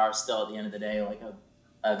 but they are still at the end of the day like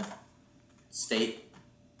a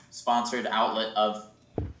state-sponsored outlet of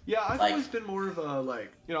I've always been more of a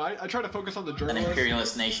I try to focus on the journalists. An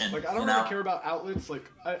imperialist nation. Like I don't really care about outlets. Like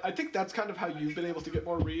I think that's kind of how you've been able to get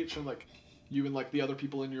more reach, and like you and like the other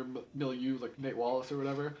people in your milieu, like Nate Wallace or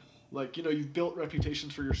whatever. Like you've built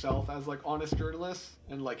reputations for yourself as like honest journalists,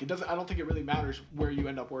 and like I don't think it really matters where you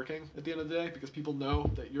end up working at the end of the day because people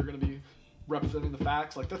know that you're gonna be representing the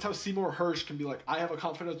facts. Like that's how Seymour Hersh can be like, I have a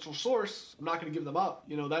confidential source, I'm not going to give them up.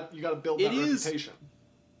 That you got to build that reputation.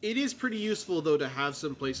 It is pretty useful though to have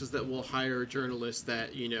some places that will hire journalists that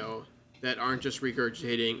that aren't just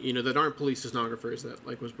regurgitating, that aren't police stenographers that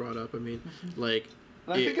like was brought up. I mean, like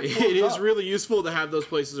it is really useful to have those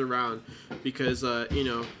places around because and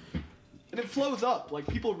it flows up. Like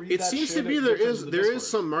people read. It seems to be there is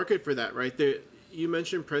some market for that, right? There, you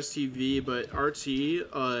mentioned Press TV, but RT,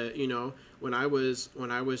 when I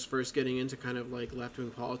was first getting into kind of like left wing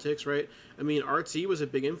politics, right? I mean, RT was a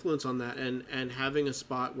big influence on that, and having a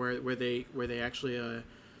spot where they actually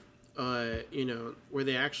where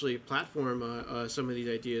they actually platform some of these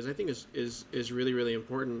ideas, I think is really really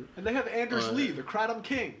important. And they have Anders Lee, the Kratom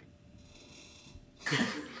King.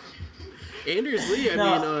 Anders Lee, I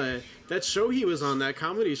mean, that show he was on, that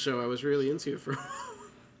comedy show, I was really into for.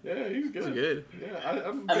 Yeah, he's good. He's good.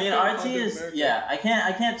 Yeah, I mean, RT is I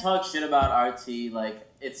can't talk shit about RT. Like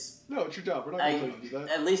it's your job. We're not going to do that.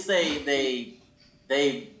 At least they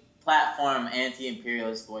platform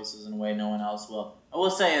anti-imperialist voices in a way no one else will. I will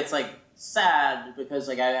say it's like sad because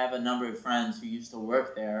like I have a number of friends who used to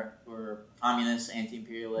work there who are communists,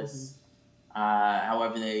 anti-imperialists,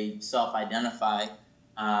 however they self-identify.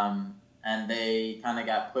 And they kind of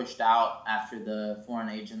got pushed out after the foreign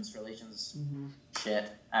agents relations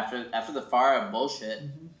shit, after the FARA bullshit,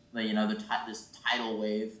 this tidal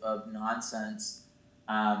wave of nonsense.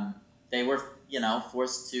 They were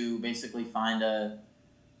forced to basically find a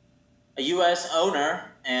U.S.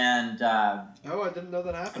 owner and I didn't know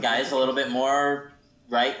that happened. The guy is a little bit more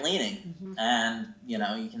right leaning, and you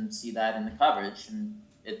can see that in the coverage, and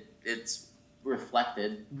it's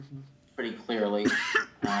reflected. Pretty clearly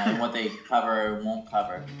in what they cover or won't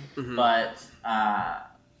cover. But,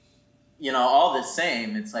 all the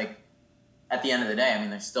same, it's like, at the end of the day, I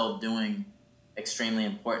mean, they're still doing extremely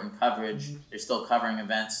important coverage. They're still covering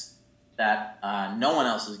events that no one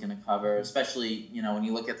else is going to cover, especially, when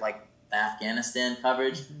you look at, like, the Afghanistan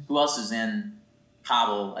coverage. Who else is in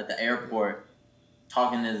Kabul at the airport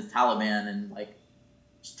talking to the Taliban and, like,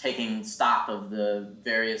 just taking stock of the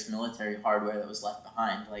various military hardware that was left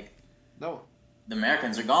behind? Like, no. The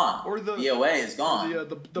Americans are gone. Or the VOA is gone. The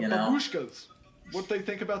babushkas. What they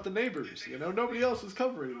think about the neighbors. Nobody else is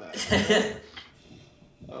covering that.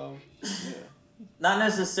 Not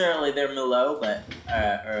necessarily their Milo, but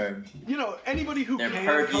anybody who can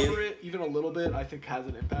cover it even a little bit, I think has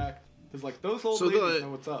an impact. Because like those old ladies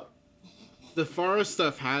know what's up. The FARA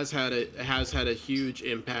stuff has had a huge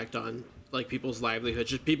impact on like people's livelihood,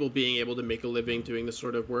 just people being able to make a living doing this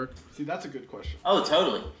sort of work. See, that's a good question. Oh,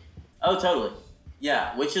 totally.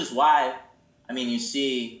 Yeah, which is why, I mean, you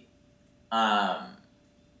see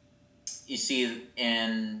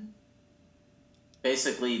in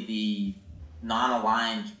basically the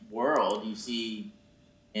non-aligned world, you see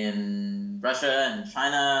in Russia and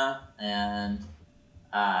China and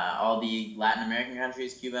all the Latin American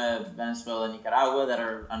countries, Cuba, Venezuela, Nicaragua, that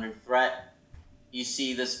are under threat, you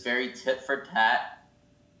see this very tit-for-tat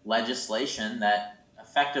legislation that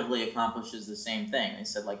effectively accomplishes the same thing. They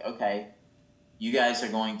said, like, okay, you guys are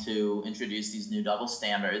going to introduce these new double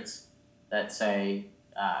standards that say,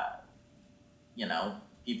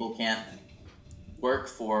 people can't work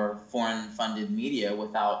for foreign-funded media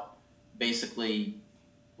without basically,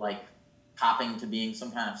 like, copping to being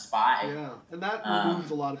some kind of spy. Yeah, and that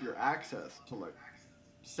removes a lot of your access to, like,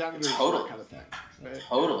 senators, Totally. that kind of thing. Right?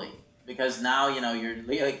 Totally. Because now, you're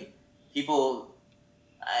like people,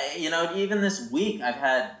 even this week I've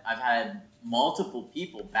had multiple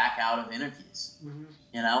people back out of interviews.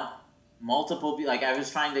 Mm-hmm. Multiple like I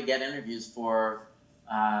was trying to get interviews for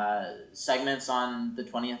segments on the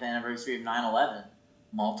 20th anniversary of 9/11.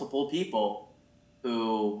 Multiple people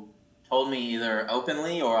who told me either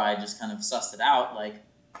openly or I just kind of sussed it out, like,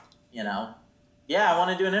 yeah, I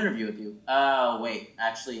want to do an interview with you. Wait,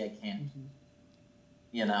 actually I can't.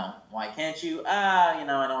 Mm-hmm. Why can't you? I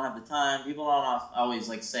don't have the time. People don't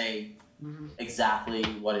always say Mm-hmm. exactly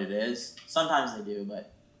what it is. Sometimes they do,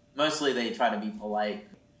 but mostly they try to be polite.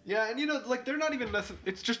 Yeah, and they're not even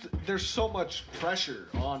it's just there's so much pressure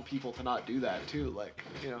on people to not do that too.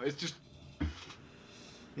 It's just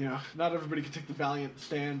not everybody can take the valiant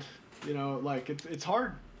stand. It's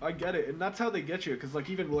hard. I get it, and that's how they get you, because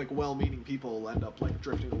even well-meaning people will end up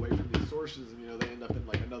drifting away from these sources, and they end up in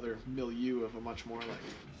another milieu of a much more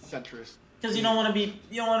centrist. Because you don't want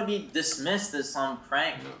to be dismissed as some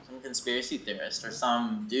crank, some conspiracy theorist, or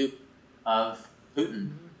some dupe of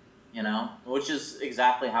Putin. Which is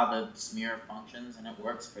exactly how the smear functions, and it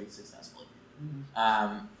works pretty successfully.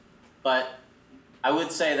 Mm-hmm. But I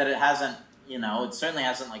would say that it hasn't, it certainly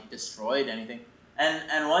hasn't destroyed anything.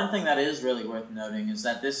 And one thing that is really worth noting is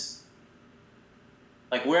that this,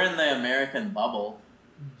 we're in the American bubble,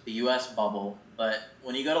 the U.S. bubble, but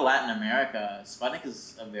when you go to Latin America, Sputnik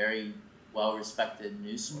is a very well-respected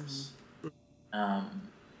news source.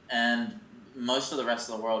 And most of the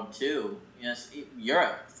rest of the world, too.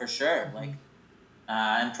 Europe, for sure.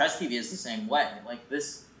 And Press TV is the same way.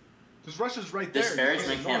 This... Because Russia's right there.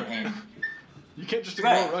 Disparagement campaign. You can't just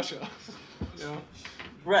ignore Russia.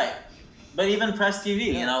 Right. But even Press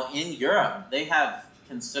TV, in Europe, they have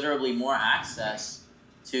considerably more access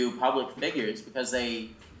to public figures because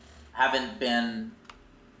they haven't been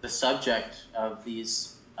the subject of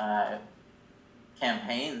these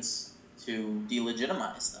campaigns to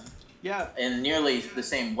delegitimize them. Yeah. In nearly the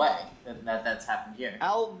same way that's happened here.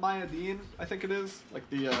 Al Mayadeen, I think it is,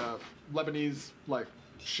 the Lebanese,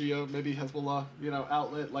 Shia, maybe Hezbollah,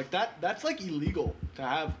 outlet. That's illegal to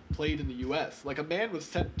have played in the U.S. A man was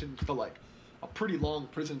sentenced to a pretty long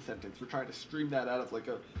prison sentence for trying to stream that out of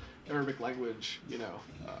a Arabic language,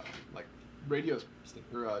 radio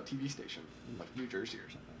or TV station in New Jersey or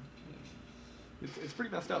something. It's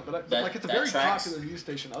pretty messed up, but it's a very popular news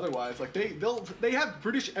station. Otherwise, they have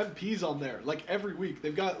British MPs on there every week.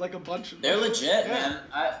 They've got a bunch of. They're legit, man.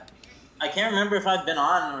 I can't remember if I've been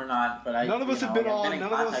on or not, but none of us have been on. None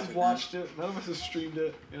of us have watched it. None of us have streamed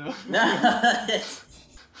it.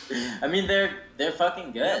 I mean, they're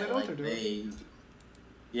fucking good. Yeah, they know what they're doing.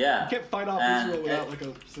 Yeah. You can't fight off Israel without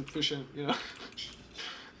a sufficient,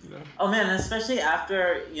 Oh man, especially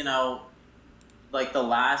after the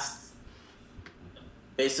last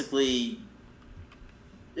basically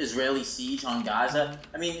Israeli siege on Gaza.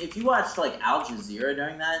 I mean, if you watched Al Jazeera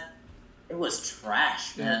during that, it was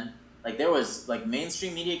trash, man. There was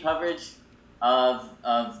mainstream media coverage of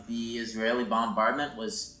the Israeli bombardment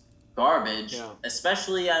was garbage,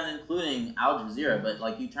 especially and including Al Jazeera.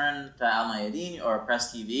 But you turn to Al Mayadeen or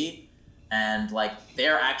Press TV, and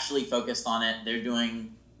they're actually focused on it. They're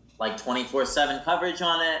doing 24/7 coverage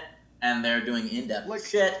on it, and they're doing in-depth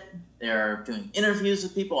shit. They're doing interviews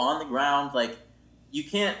with people on the ground. You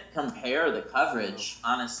can't compare the coverage,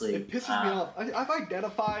 honestly. It pisses me off. I've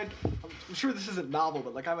identified, I'm sure this isn't novel,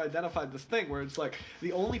 but I've identified this thing where it's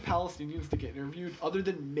the only Palestinians to get interviewed, other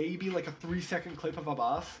than maybe a 3-second clip of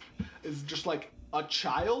Abbas, is just a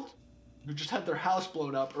child who just had their house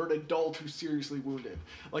blown up, or an adult who's seriously wounded.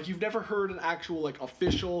 You've never heard an actual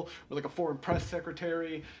official or a foreign press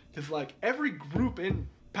secretary, because every group in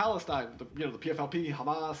Palestine, the PFLP,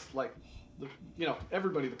 Hamas,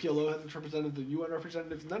 everybody, the PLO has its representative, the UN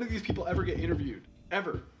representatives, none of these people ever get interviewed,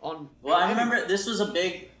 ever, on... Well, I remember this was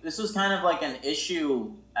kind of an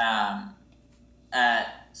issue at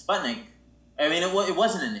Sputnik. I mean, it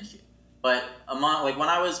wasn't an issue, but among, when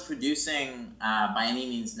I was producing By Any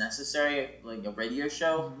Means Necessary, a radio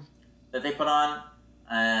show that they put on,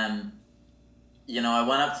 I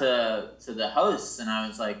went up to the hosts and I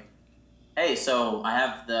was like, hey, so I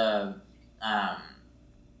have the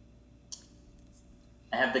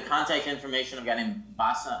contact information of a guy named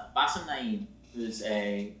Bassem Naim, who's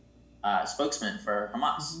a spokesman for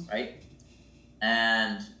Hamas, right?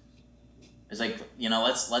 And it's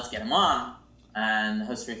let's get him on. And the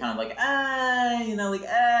hosts were kind of I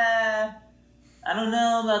don't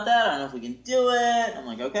know about that. I don't know if we can do it. I'm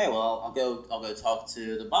okay, well, I'll go talk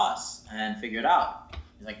to the boss and figure it out.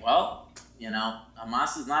 He's well,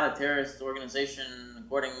 Hamas is not a terrorist organization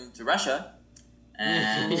according to Russia.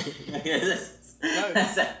 And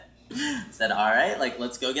said, all right, like,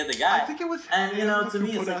 let's go get the guy. I think it was and, to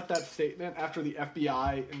me, who put it's out that statement after the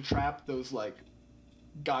FBI entrapped those, like,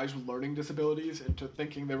 guys with learning disabilities into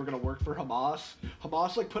thinking they were going to work for Hamas.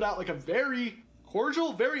 Hamas, like, put out, like, a very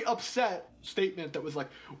cordial, very upset statement that was like,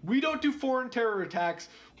 we don't do foreign terror attacks.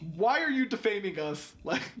 Why are you defaming us?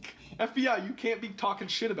 Like, FBI, you can't be talking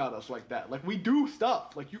shit about us like that. Like, we do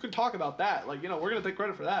stuff. Like, you can talk about that. Like, we're going to take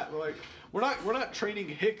credit for that. We're like, we're not training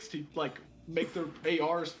Hicks to, like, make their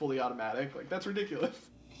ARs fully automatic. Like, that's ridiculous.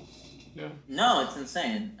 Yeah. No, it's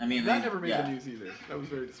insane. I mean, that never made the news either. That was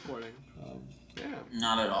very disappointing. Yeah.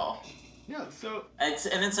 Not at all. Yeah. So. It's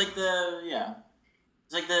like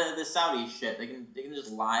it's like the Saudi shit. They can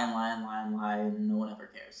just lie, and no one ever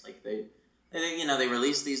cares. Like they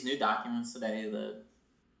released these new documents today.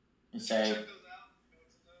 They say.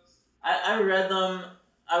 I read them.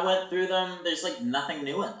 I went through them. There's like nothing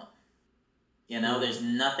new in them. There's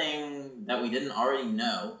nothing that we didn't already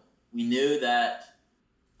know. We knew that.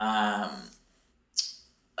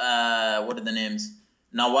 What are the names?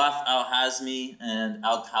 Nawaf al-Hazmi and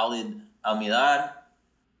al-Khalid al-Milad,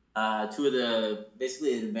 two of the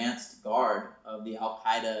basically advanced guard of the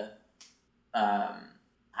Al-Qaeda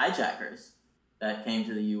hijackers that came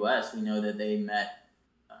to the U.S. We know that they met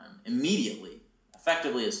immediately,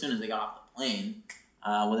 effectively as soon as they got off the plane,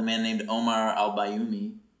 with a man named Omar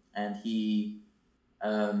al-Bayoumi, and he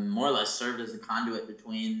more or less served as a conduit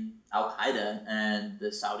between Al-Qaeda and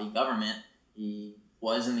the Saudi government. He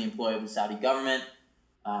was in the employ of the Saudi government.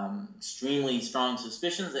 Extremely strong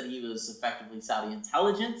suspicions that he was effectively Saudi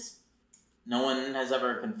intelligence. No one has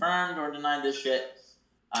ever confirmed or denied this shit.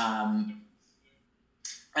 And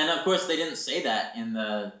of course, they didn't say that in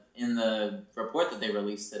the report that they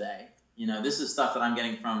released today. This is stuff that I'm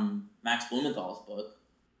getting from Max Blumenthal's book,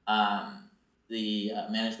 The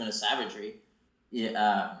Management of Savagery.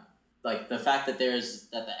 Like the fact that the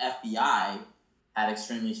FBI had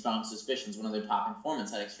extremely strong suspicions. One of their top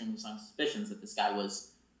informants had extremely strong suspicions that this guy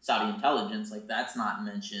was Saudi intelligence. Like, that's not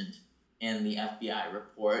mentioned in the FBI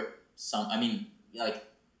report. How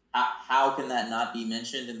can that not be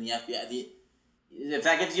mentioned in the FBI? If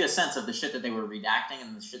that gives you a sense of the shit that they were redacting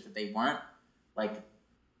and the shit that they weren't, like,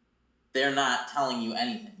 they're not telling you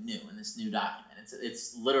anything new in this new document.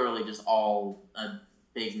 It's literally just all a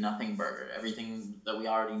big nothing burger. Everything that we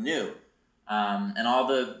already knew. And all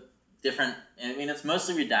the different, it's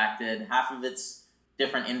mostly redacted. Half of it's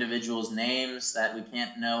different individuals' names that we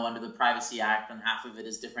can't know under the Privacy Act, and half of it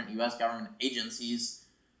is different U.S. government agencies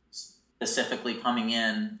specifically coming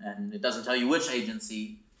in, and it doesn't tell you which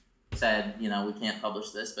agency said, we can't publish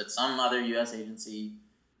this, but some other U.S. agency.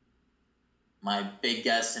 My big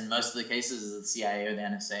guess in most of the cases is the CIA or the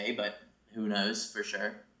NSA, but who knows for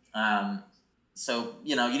sure. So,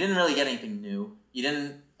 you didn't really get anything new. You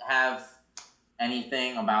didn't have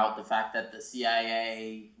anything about the fact that the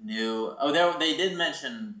CIA knew. Oh, they did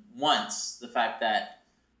mention once the fact that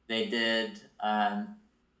they did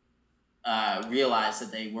realize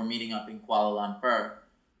that they were meeting up in Kuala Lumpur.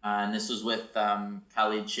 And this was with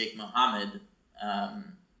Khalid Sheikh Mohammed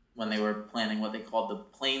when they were planning what they called the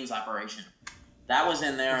Plains Operation. That was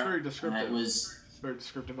in there. It's very descriptive. It's a very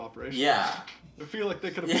descriptive operation. Yeah. I feel like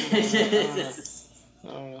they could have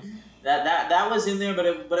That was in there,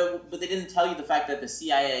 but they didn't tell you the fact that the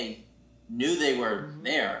CIA knew they were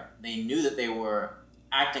there. They knew that they were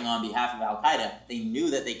acting on behalf of Al-Qaeda. They knew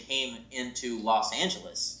that they came into Los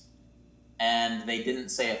Angeles, and they didn't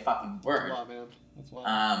say a fucking word. That's a lot, man. That's a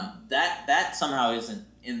lot. That somehow isn't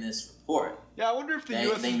in this report. Yeah, I wonder if the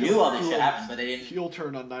U.S. They knew all this shit happened, but they didn't. Heel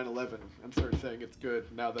turn on 9/11 and start saying it's good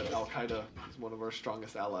now that Al Qaeda is one of our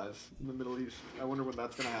strongest allies in the Middle East. I wonder when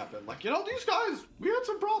that's gonna happen. Like, these guys, we had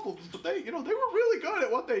some problems, but they were really good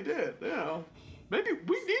at what they did. Maybe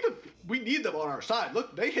we need them on our side.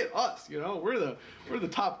 Look, they hit us. We're the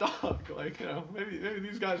top dog. Like, maybe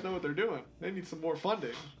these guys know what they're doing. They need some more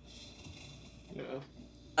funding.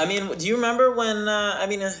 Do you remember when?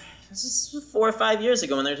 This is 4 or 5 years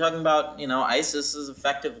ago when they were talking about, ISIS is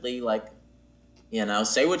effectively like,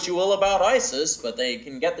 say what you will about ISIS, but they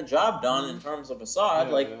can get the job done in terms of Assad.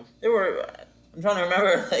 They were, I'm trying to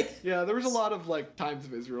remember, Yeah, there was a lot of, Times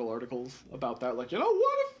of Israel articles about that. Like,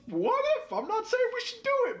 what if? I'm not saying we should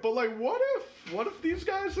do it, but, what if? What if these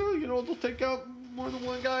guys are, they'll take out more than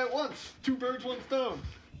one guy at once? 2 birds, 1 stone.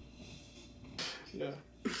 Yeah.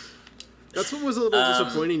 That's what was a little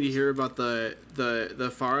disappointing to hear about the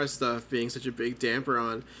Farah stuff being such a big damper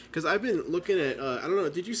on. Because I've been looking at, I don't know,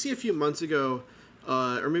 did you see a few months ago,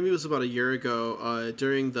 or maybe it was about a year ago,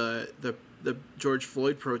 during the George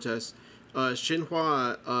Floyd protests,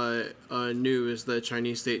 Xinhua News, the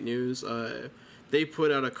Chinese state news, they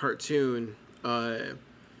put out a cartoon.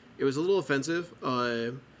 It was a little offensive,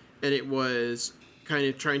 and it was kind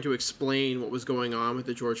of trying to explain what was going on with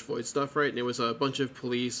the George Floyd stuff, right? And it was a bunch of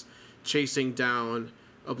police chasing down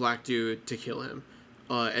a black dude to kill him,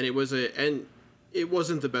 and it wasn't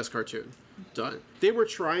the best cartoon done. They were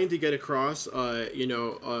trying to get across,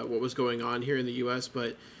 what was going on here in the U.S.,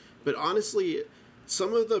 but honestly,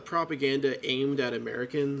 some of the propaganda aimed at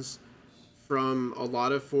Americans from a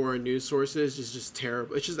lot of foreign news sources is just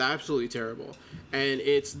terrible. It's just absolutely terrible, and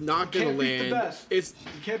it's not going to land.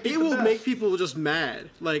 It will make people just mad.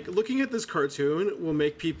 Like, looking at this cartoon will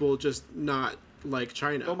make people just not like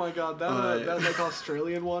China. Oh my god, that like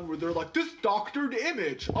Australian one where they're like, this doctored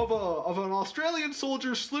image of an Australian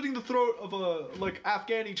soldier slitting the throat of a like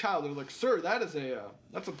Afghani child. They're like, sir,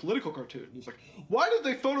 that's a political cartoon. And he's like, why did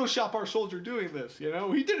they Photoshop our soldier doing this? You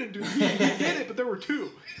know, he didn't do he did it, but there were two.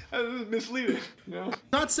 And it was misleading. You know,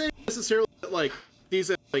 not saying necessarily that like these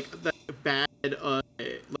are like the bad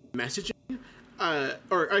messaging.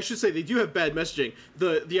 Or I should say they do have bad messaging.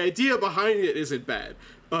 The idea behind it isn't bad.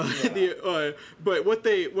 But what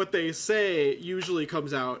they say usually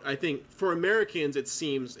comes out. I think for Americans, it's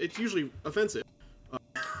usually offensive.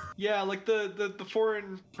 Yeah, like the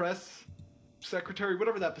foreign press secretary,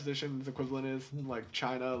 whatever that position's equivalent is in like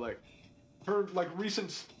China, like her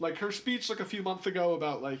her speech like a few months ago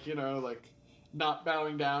about like not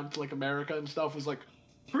bowing down to like America and stuff was like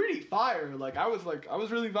pretty fire. Like I was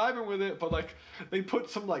really vibing with it, but like they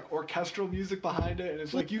put some like orchestral music behind it, and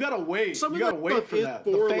it's like you gotta wait for that.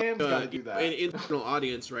 The fans gotta do that. An internal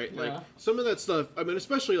audience, right? Yeah. Like some of that stuff. I mean,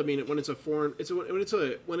 especially when it's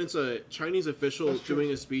when it's a Chinese official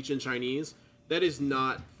doing a speech in Chinese, that is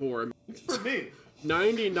not for Americans. It's for me.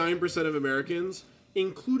 99% of Americans,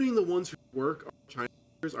 including the ones who work on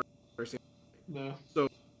Chinese, are understanding. No. So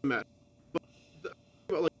it doesn't matter.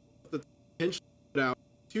 But the tension out.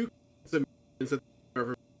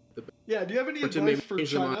 Yeah, do you have any advice for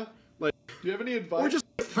China? Like, do you have any advice? Or just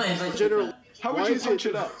in general, how would you punch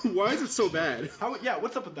it up? Why is it so bad?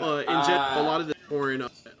 What's up with that? In general, a lot of the foreign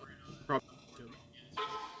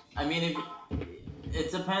I mean,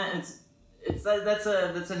 it depends. That's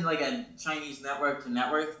like a Chinese network to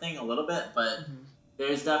network thing a little bit, but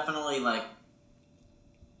there's definitely like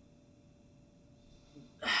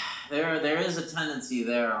there is a tendency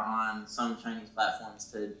there on some Chinese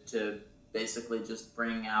platforms to basically just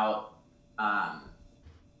bring out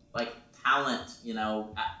like talent,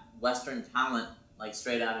 Western talent, like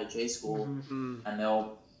straight out of J school, and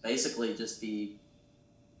they'll basically just be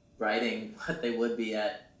writing what they would be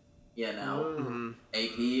at, AP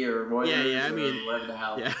or Reuters or whatever the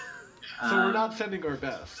hell. Yeah. So we're not sending our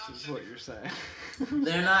best, is what you're saying.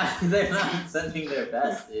 They're not sending their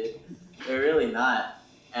best, dude. They're really not.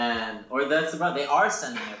 They are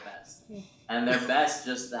sending their best. And their best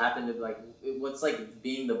just happened to be like, what's like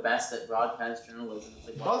being the best at broadcast journalism?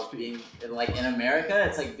 It's like, being in America,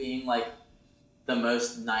 it's like being like the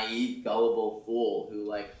most naive, gullible fool who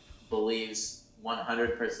like believes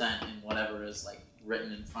 100% in whatever is like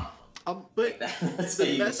written in front of them. But the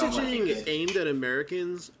messaging aimed at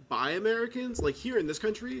Americans by Americans, like here in this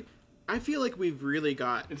country, I feel like we've really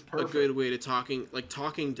got a good way to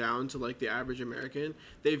talking down to like the average American.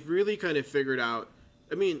 They've really kind of figured out.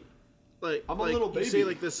 I mean, like I'm a little baby. You say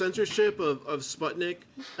like the censorship of Sputnik.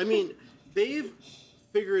 I mean, they've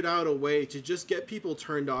figured out a way to just get people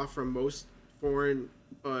turned off from most foreign,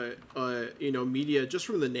 media just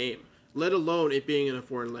from the name, let alone it being in a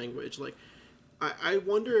foreign language. Like, I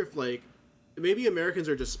wonder if like maybe Americans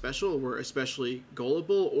are just special, we're especially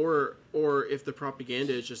gullible, or if the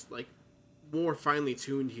propaganda is just like more finely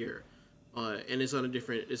tuned here, and is at a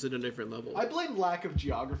different level. I blame lack of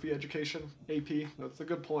geography education, AP. That's a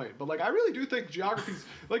good point. But like, I really do think geography's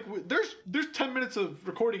like there's 10 minutes of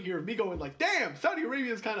recording here of me going like, damn, Saudi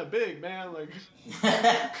Arabia is kind of big, man. Like, it's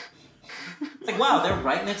like, wow, they're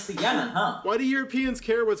right next to Yemen, huh? Why do Europeans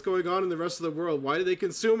care what's going on in the rest of the world? Why do they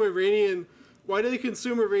consume Iranian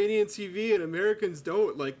TV and Americans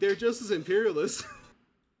don't? Like, they're just as imperialist.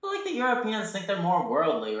 Well, like the Europeans think they're more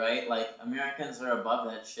worldly, right? Like Americans are above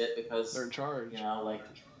that shit because they're in charge.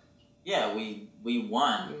 Yeah, we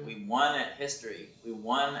won. Yeah. We won at history. We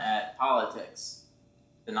won at politics.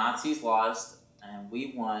 The Nazis lost, and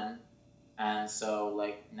we won, and so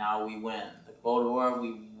like now we win. The Cold War,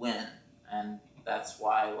 we win, and that's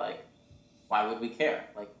why why would we care?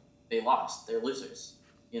 Like they lost. They're losers.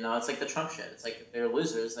 It's like the Trump shit. It's like if they're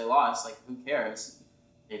losers, they lost. Like, who cares?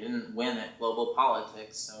 They didn't win at global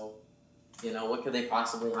politics, so, what could they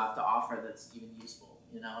possibly have to offer that's even useful,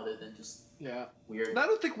 other than just weird. And I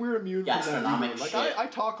don't think we're immune from that either. Like, shit. I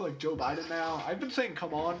talk like Joe Biden now. I've been saying,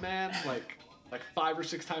 come on, man. Like, like 5 or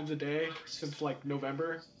 6 times a day since like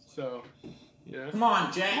November. So, yeah. Come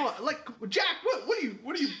on, Jack. Come on, like Jack. What do you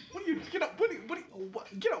get up?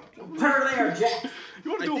 Get up? Her there, Jack.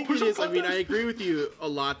 You want I to do a think it push-up is. I mean, I contest? agree with you a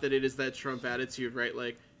lot that it is that Trump attitude, right?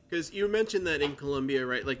 Like, because you mentioned that in Colombia,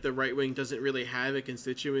 right? Like, the right wing doesn't really have a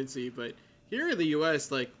constituency, but here in the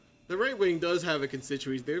U.S., like, the right wing does have a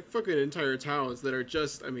constituency. They have fucking entire towns that are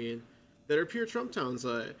just, I mean, that are pure Trump towns.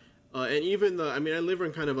 And even I mean, I live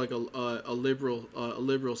in kind of like a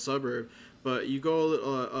liberal suburb, but you go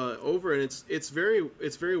over and it's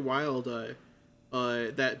very wild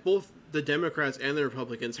that both the Democrats and the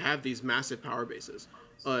Republicans have these massive power bases.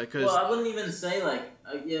 Cause, Well, I wouldn't even say like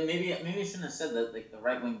yeah, maybe I shouldn't have said that like the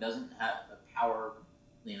right wing doesn't have the power,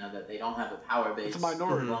 that they don't have a power base. It's a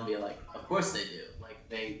minority. In Colombia, like of course they do. Like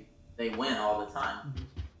they win all the time.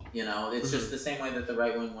 It's just the same way that the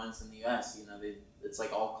right wing wins in the U.S. It's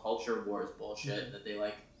like all culture wars bullshit that they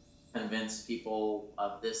like convince people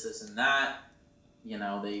of this and that.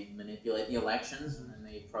 They manipulate the elections and then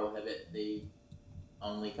they prohibit the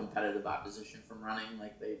only competitive opposition from running,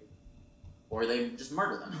 or they just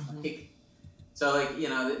murder them. They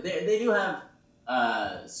do have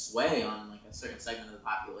sway on like a certain segment of the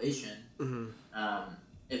population.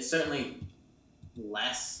 It's certainly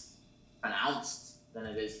less pronounced than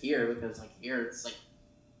it is here because like here it's like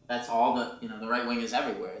that's all the right wing is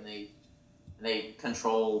everywhere and they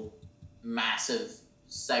control massive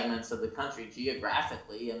segments of the country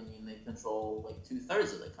geographically. I mean they control like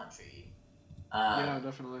 2/3 of the country. Yeah,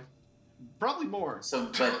 definitely. Probably more. So,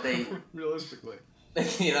 but they realistically,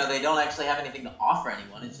 they don't actually have anything to offer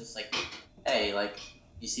anyone. It's just like, hey, like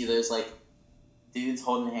you see those like dudes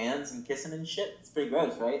holding hands and kissing and shit. It's pretty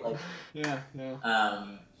gross, right? Like, yeah.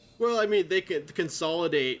 Well, I mean, they could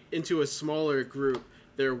consolidate into a smaller group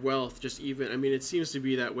their wealth. I mean, it seems to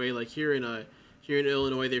be that way. Like here in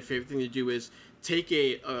Illinois, their favorite thing to do is take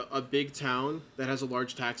a big town that has a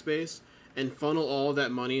large tax base and funnel all of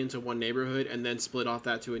that money into one neighborhood and then split off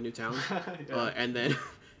that to a new town, and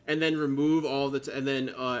then remove all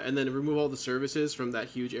remove all the services from that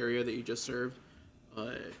huge area that you just served.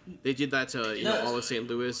 They did that to all of St.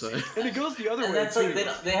 Louis. And it goes the other and way that's too.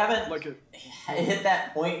 like they haven't like hit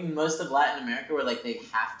that point in most of Latin America where like they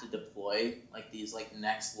have to deploy like these like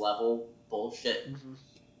next level bullshit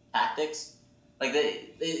tactics. Like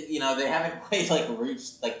they haven't quite like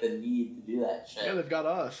reached like the need to do that shit. Yeah, they've got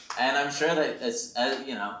us. And I'm sure that it's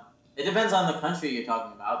it depends on the country you're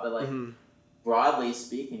talking about, but like broadly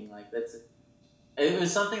speaking, like it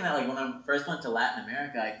was something that like when I first went to Latin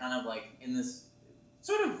America, I kind of like in this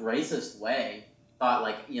sort of racist way thought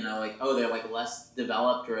like oh they're like less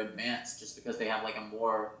developed or advanced just because they have like a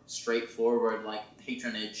more straightforward like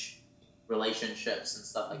patronage relationships and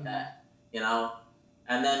stuff like that,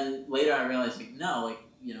 And then later I realized like no, like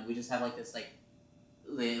we just have like this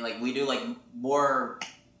like we do like more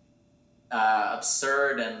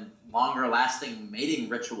absurd and longer lasting mating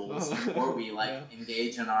rituals before we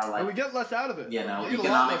engage in our and we get less out of it.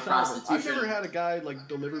 Economic prostitution. I've never had a guy like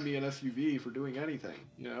deliver me an SUV for doing anything.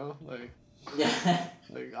 Yeah. Like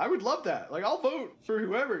I would love that. Like I'll vote for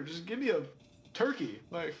whoever. Just give me a turkey.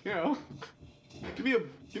 Like give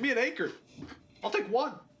me an acre. I'll take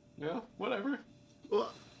one. Whatever.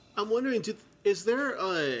 Well, I'm wondering, is there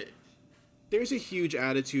there's a huge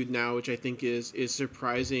attitude now, which I think is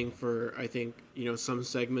surprising for some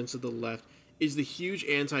segments of the left, is the huge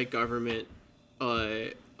anti-government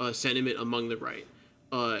sentiment among the right.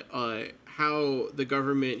 How the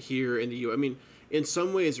government here in the U.S., I mean, in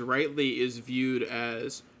some ways, rightly is viewed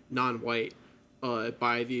as non-white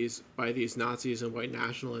by these Nazis and white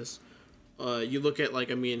nationalists. You look at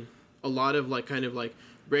a lot of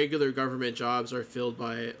regular government jobs are filled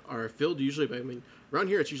usually by around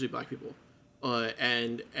here it's usually black people,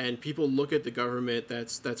 and people look at the government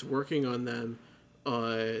that's working on them,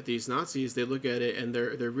 these Nazis. They look at it and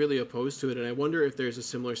they're really opposed to it. And I wonder if there's a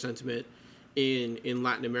similar sentiment in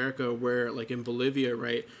Latin America, where in Bolivia,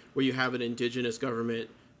 right, where you have an indigenous government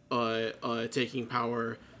taking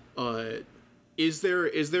power. Is there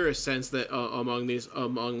a sense that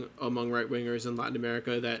among right wingers in Latin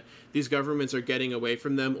America that these governments are getting away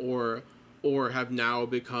from them, or have now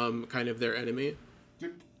become kind of their enemy?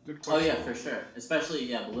 Good question. Oh yeah, for sure. Especially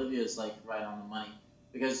Bolivia is right on the money,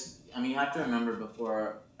 because you have to remember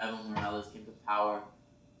before Evo Morales came to power,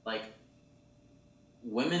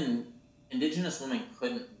 indigenous women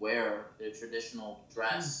couldn't wear their traditional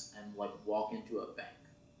dress and walk into a bank.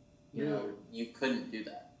 You couldn't do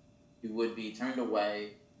that. You would be turned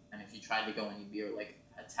away, and if you tried to go in, you'd be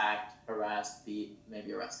attacked, harassed, beat,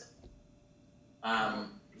 maybe arrested.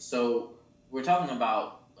 So we're talking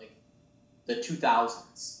about the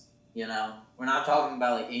 2000s, You know, we're not talking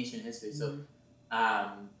about like ancient history. So,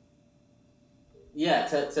 yeah,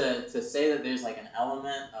 to say that there's like an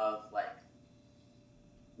element of like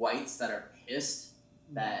whites that are pissed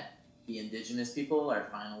that the indigenous people are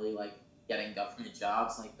finally like getting government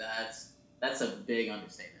jobs, like that's a big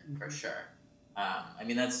understatement for sure. I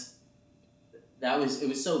mean, it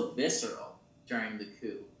was so visceral during the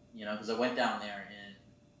coup, you know, because I went down there in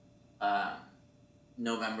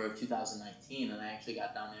November of 2019, and I actually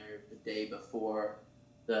got down there the day before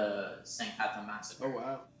the St. Cata massacre. Oh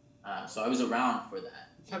wow! So I was around for that.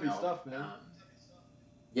 It's heavy stuff, man.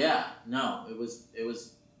 Yeah, no, it was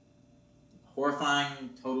horrifying,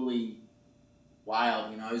 totally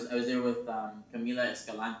wild. You know, I was there with Camila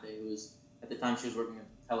Escalante, who was at the time she was working at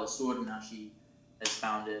Telesur, and now she has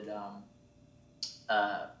founded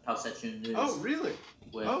Pausetun News. Oh really?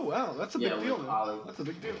 Oh wow, that's a big deal, man. That's a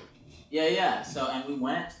big deal. Yeah. So, and we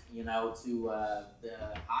went, you know, to the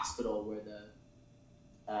hospital where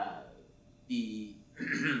the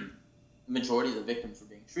majority of the victims were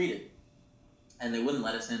being treated, and they wouldn't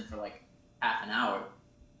let us in for like half an hour.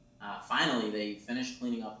 Finally, they finished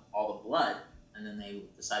cleaning up all the blood, and then they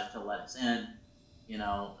decided to let us in, you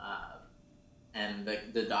know, and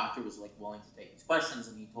the doctor was like willing to take these questions,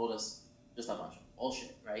 and he told us just a bunch of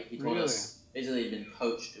bullshit, right? He told us basically he'd been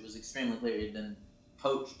coached. It was extremely clear he'd been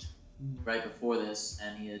coached right before this,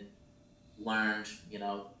 and he had learned, you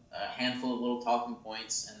know, a handful of little talking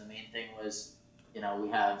points, and the main thing was, you know, we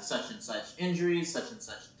have such and such injuries, such and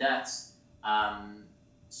such deaths,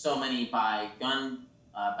 so many by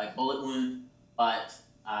bullet wound, but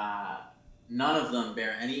none of them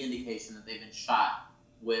bear any indication that they've been shot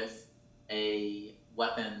with a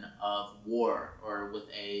weapon of war or with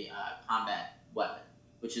a combat weapon,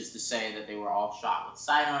 which is to say that they were all shot with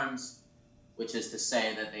sidearms, which is to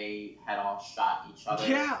say that they had all shot each other.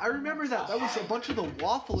 Yeah, I remember that. That was a bunch of the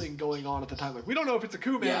waffling going on at the time. Like, we don't know if it's a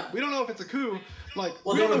coup, man. Yeah. We don't know if it's a coup. Like,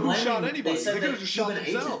 we don't know who shot anybody. They could have just shot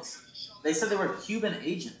themselves. They said there were Cuban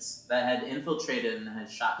agents that had infiltrated and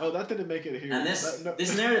had shot people. Oh, that didn't make it here. And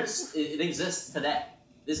this narrative, it exists today.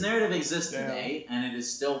 This narrative exists today, and it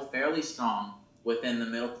is still fairly strong within the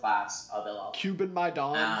middle class of El. Cuban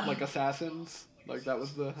Maidan, like assassins. Like, that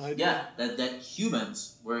was the idea? Yeah, that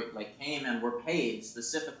Cubans came and were paid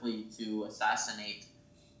specifically to assassinate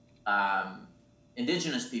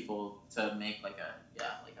indigenous people to make like a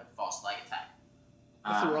false flag attack.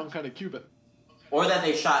 That's the wrong kind of Cuban. Or that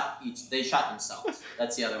they shot themselves.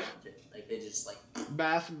 That's the other one too. Like, they just like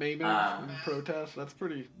mass maiming and protest. That's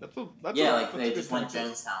pretty. That's they just went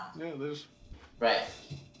Jonestown. Yeah, there's. Right.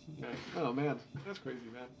 Yeah. Oh man, that's crazy,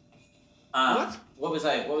 man. What was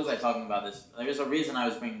I talking about this? There's a reason I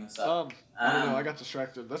was bringing this up. I don't know. I got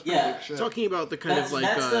distracted. That's pretty big shit. Talking about the kind of like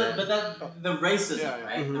the racism,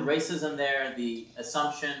 right? Mm-hmm. The racism there, the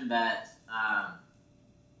assumption that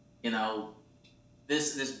you know,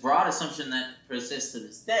 this broad assumption that persists to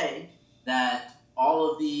this day, that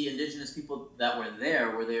all of the indigenous people that were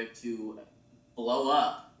there to blow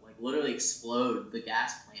up, like literally explode the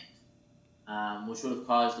gas plant, which would have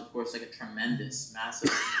caused, of course, like a tremendous,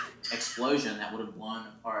 massive explosion that would have blown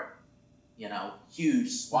apart, you know, huge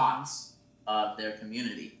swaths of their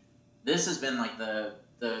community. This has been like the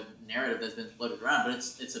narrative that's been floated around, but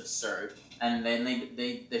it's absurd. And then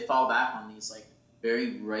they fall back on these like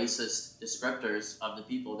very racist descriptors of the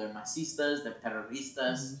people. They're masistas, they're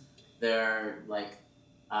terroristas, they're like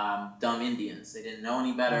dumb Indians. They didn't know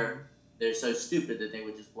any better. They're so stupid that they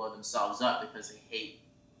would just blow themselves up because they hate,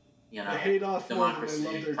 you know, they hate us democracy,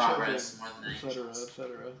 more than they love their progress children, more than anything else.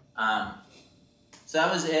 etc. So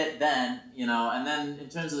that was it then, you know, and then in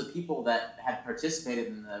terms of the people that had participated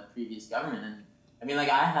in the previous government, and I mean, like,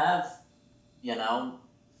 I have, you know,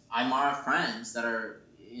 Aymara friends that are,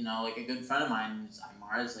 you know, like a good friend of mine,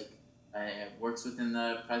 Aymara is like, works within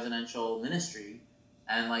the presidential ministry,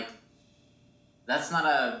 and like, he's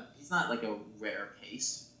not like a rare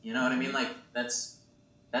case, you know what I mean? Like, that's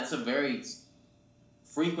a very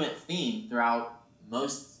frequent theme throughout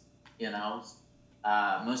most, you know,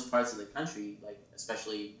 most parts of the country, like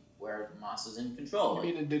especially where Hamas is in control.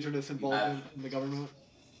 You mean indigenous involvement in the government?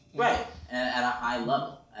 Right, and at a high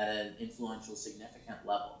level, at an influential, significant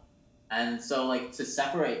level. And so, like, to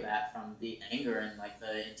separate that from the anger and, like,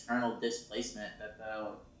 the internal displacement that the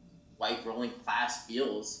white ruling class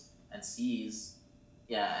feels and sees,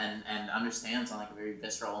 and understands on, like, a very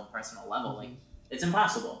visceral and personal level, like, it's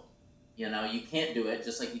impossible. You know, you can't do it,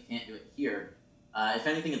 just like you can't do it here. If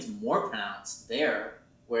anything, it's more pronounced there,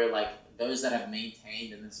 where, like, those that have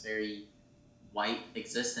maintained in this very white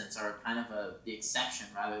existence are kind of the exception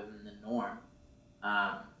rather than the norm.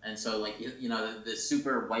 And so, like, the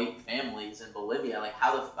super white families in Bolivia, like,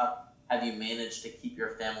 how the fuck have you managed to keep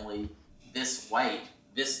your family this white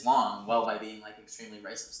this long, well, by being, like, extremely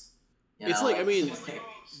racist? It's like, I mean,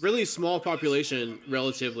 really small population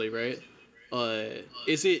relatively, right?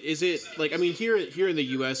 Is it like, I mean, here in the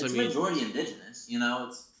U.S., it's majority indigenous,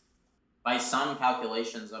 it's by some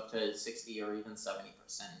calculations up to 60 or even 70%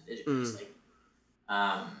 indigenous.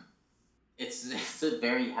 It's a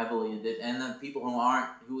very heavily indigenous, and the people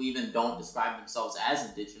who even don't describe themselves as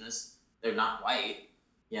indigenous, they're not white.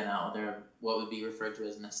 They're what would be referred to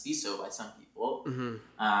as mestizo by some people.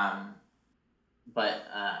 But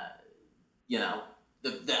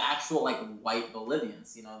the actual, like, white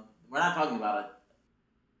Bolivians, we're not talking about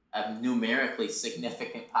a numerically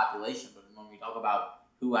significant population, but when we talk about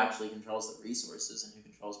who actually controls the resources and who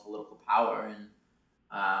controls political power in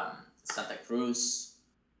Santa Cruz,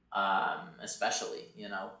 especially,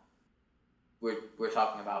 we're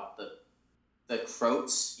talking about the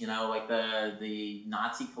Croats, like the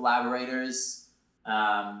Nazi collaborators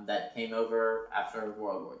that came over after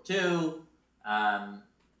World War II.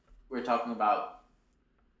 We're talking about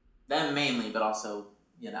them mainly, but also,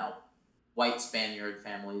 white Spaniard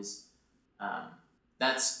families.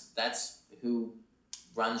 That's who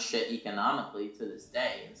runs shit economically to this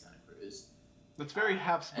day in Santa Cruz. That's very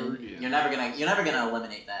Habsburgian. You're never gonna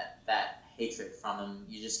eliminate that hatred from them.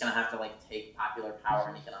 You're just gonna have to, like, take popular power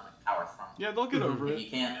and economic power from them. Yeah, they'll get over it. You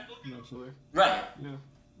can't. Eventually. Right.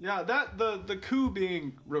 Yeah. That the coup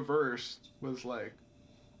being reversed was, like,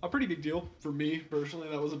 a pretty big deal for me personally.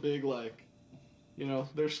 That was a big, like,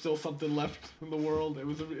 there's still something left in the world. It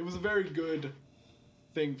was a very good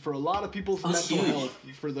thing for a lot of people's mental health,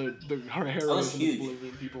 for the heroism of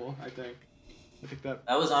Bolivian people. I think that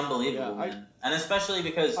was unbelievable, man. And especially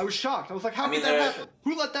because I was shocked. I was like, how could that happen?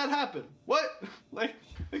 Who let that happen? What? Like,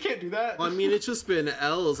 they can't do that. Well, I mean, it's just been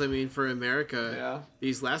L's. I mean, for America. Yeah.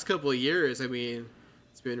 These last couple of years, I mean,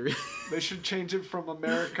 it's been really. They should change it from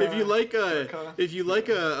America. If you like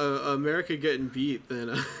America getting beat, then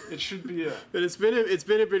it should be a. But it's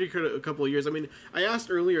been a pretty couple of years. I mean, I asked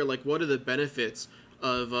earlier, like, what are the benefits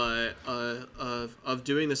of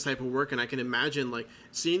doing this type of work, and I can imagine, like,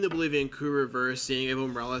 seeing the Bolivian coup reverse, seeing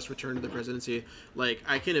Evo Morales return to the presidency. Like,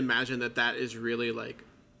 I can imagine that is really, like,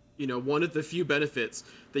 one of the few benefits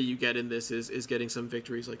that you get in this is getting some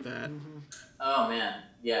victories like that. Mm-hmm. Oh man,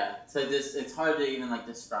 yeah. So it's hard to even, like,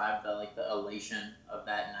 describe the elation of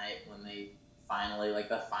that night when they finally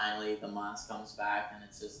the mask comes back, and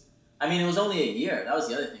it's just. I mean, it was only a year. That was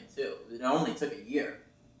the other thing too. It only took a year.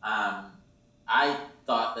 I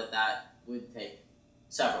thought that would take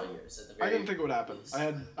several years at the very I didn't think it would happen. least.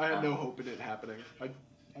 I had no hope in it happening. I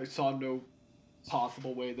saw no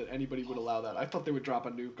possible way that anybody would allow that. I thought they would drop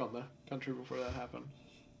a nuke on the country before that happened.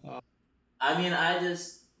 I mean, I don't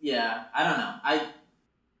know. I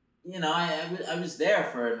was there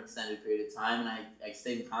for an extended period of time, and I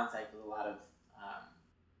stayed in contact with a lot of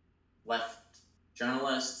left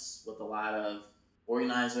journalists, with a lot of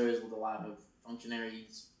organizers, with a lot of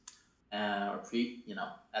functionaries, at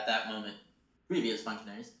that moment, previous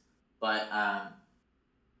functionaries. But I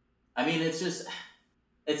mean, it's just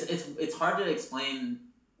it's hard to explain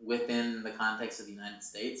within the context of the United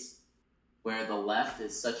States, where the left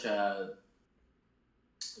is such a,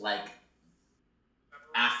 like,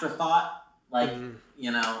 afterthought. Like,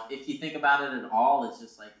 if you think about it at all, it's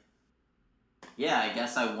just like, yeah, I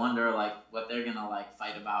guess I wonder, like, what they're gonna, like,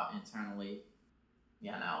 fight about internally.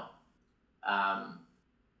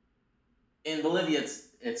 In Bolivia,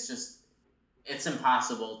 it's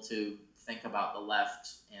impossible to think about the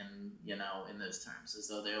left in those terms, as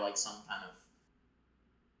though they're, like, some kind of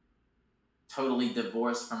totally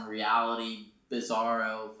divorced from reality,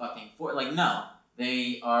 bizarro fucking like, no,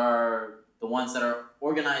 they are the ones that are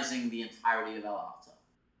organizing the entirety of El Alto.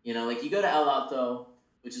 Like, you go to El Alto,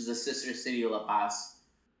 which is the sister city of La Paz,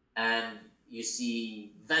 and you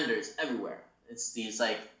see vendors everywhere. It's these,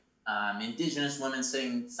 like, indigenous women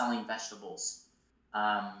selling vegetables,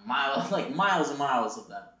 miles and miles of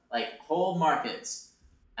them, like, whole markets.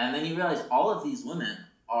 And then you realize all of these women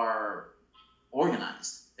are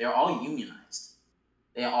organized. They're all unionized.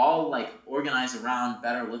 They all, like, organize around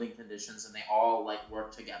better living conditions, and they all, like,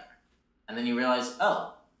 work together. And then you realize,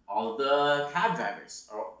 oh, all of the cab drivers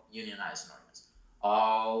are unionized and organized.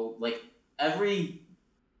 All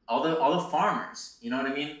the farmers, you know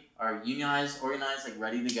what I mean, are unionized, organized, like,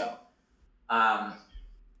 ready to go.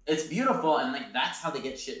 It's beautiful, and, like, that's how they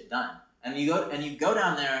get shit done. And you go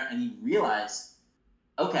down there and you realize,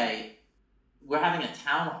 okay, we're having a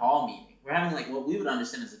town hall meeting. We're having, like, what we would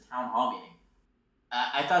understand as a town hall meeting.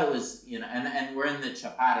 I thought it was, and we're in the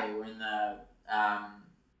Chapare, we're in the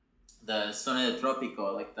the zona del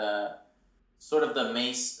trópico, like the sort of the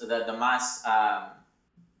mass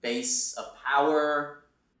base of power.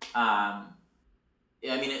 I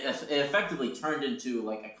mean, it effectively turned into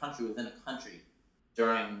like a country within a country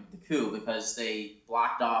during the coup because they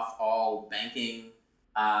blocked off all banking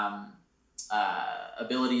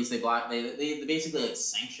abilities. They basically like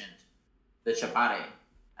sanctioned the chapare,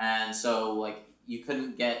 and so like you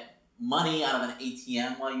couldn't get money out of an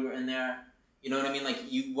ATM while you were in there. You know what I mean?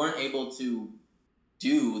 Like you weren't able to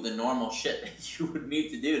do the normal shit that you would need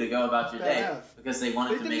to do to go about your day because they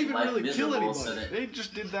wanted to make life miserable. So that they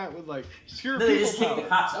just did that with like pure they just kicked the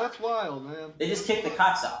cops out. That's wild, man. They just kicked the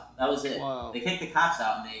cops out. That was it. Wow. They kicked the cops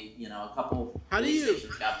out, and they, a couple police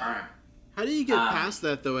stations got burned. How do you get past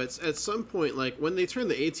that though? At some point, like when they turn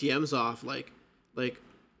the ATMs off, like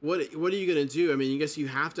what are you gonna do? I mean, I guess you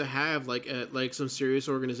have to have like some serious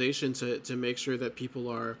organization to make sure that people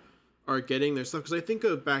are getting their stuff. Because I think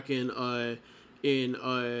of back in the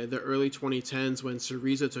early 2010s when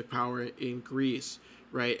Syriza took power in Greece,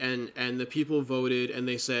 right? And the people voted and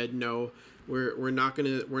they said no, we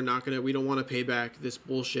don't want to pay back this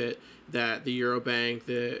bullshit that the Eurobank,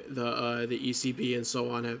 the ECB and so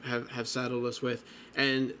on have saddled us with,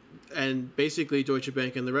 and basically Deutsche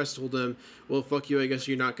Bank and the rest told them, well, fuck you, I guess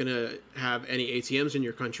you're not gonna have any ATMs in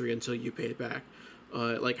your country until you pay it back.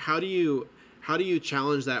 Like how do you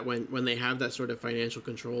challenge that when they have that sort of financial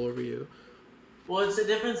control over you? Well, it's a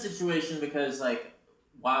different situation because, like,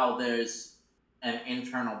 while there's an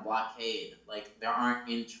internal blockade, like, there aren't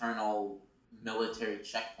internal military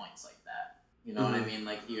checkpoints like that. You know what I mean?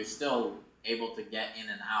 Like, you're still able to get in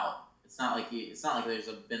and out. It's not like there's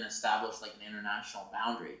been established, like, an international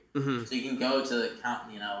boundary. Mm-hmm. So you can go to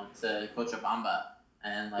to Cochabamba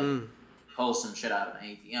and, like, pull some shit out of an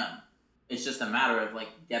ATM. It's just a matter of, like,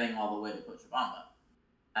 getting all the way to Cochabamba.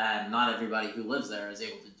 And not everybody who lives there is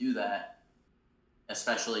able to do that,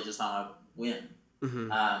 especially just on a whim. Mm-hmm.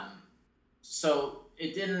 So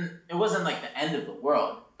it wasn't like the end of the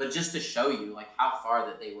world, but just to show you like how far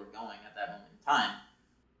that they were going at that moment in time,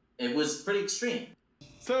 it was pretty extreme.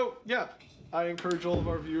 So yeah, I encourage all of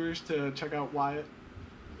our viewers to check out Wyatt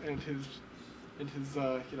and his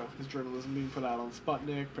journalism being put out on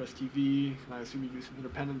Sputnik, Press TV, and I assume you do some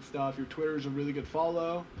independent stuff. Your Twitter is a really good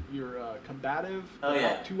follow. You're combative. Oh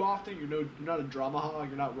yeah. Not too often. You're not a drama hog.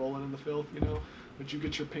 You're not rolling in the filth. But you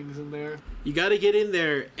get your pings in there. You got to get in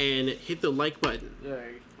there and hit the like button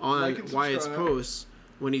on like Wyatt's posts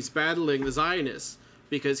when he's battling the Zionists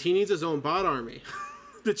because he needs his own bot army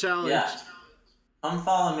to challenge. Yeah. Come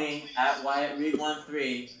follow me at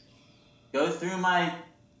WyattReed13. Go through my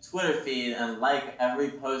Twitter feed and like every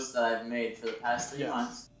post that I've made for the past 3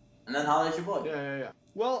 months, and then holler at your boy. Yeah.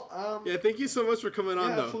 Well, thank you so much for coming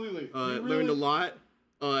on, though. Absolutely. Learned a lot.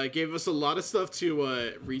 Gave us a lot of stuff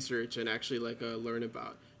to research and actually learn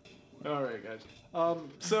about. All right, guys.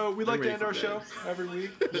 So we like to end our show every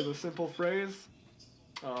week with a simple phrase: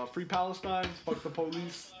 "Free Palestine, fuck the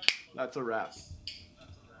police." That's a wrap.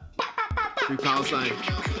 Free Palestine.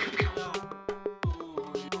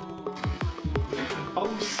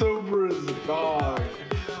 I'm sober as a dog,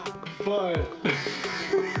 but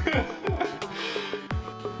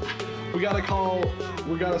we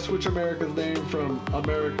gotta switch America's name from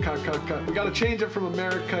America. We gotta change it from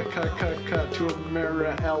America to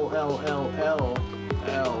AmeriLLLa.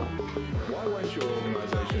 Why won't your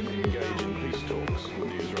organization engage in peace talks with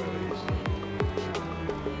the Israelis?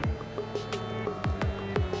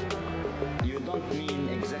 You don't mean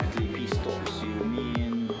exactly peace talks, you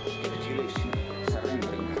mean capitulation,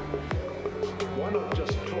 surrendering. Why not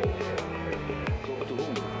just talk? Talk to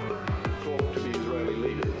whom? Talk to the Israeli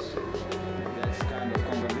leaders. That's kind of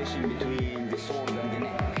conversation between the sword and the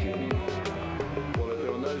neck, you mean? Well, if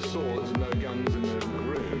there are no swords and no guns in the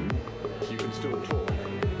room, you can still talk.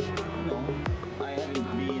 No, I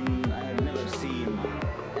have never seen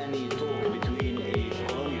any talk between a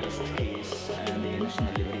colonialist case and a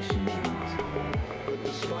national liberation movement. But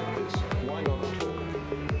despite this, why not talk?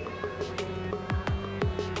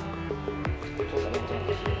 Talk about that.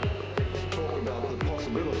 Talk about the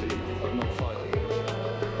possibility of not fighting.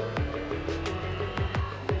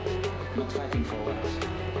 Not fighting for what?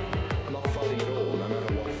 Not fighting at all, no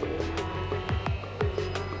matter what for.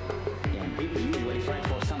 Yeah, people usually fight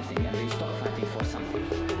for something and they stop fighting for something.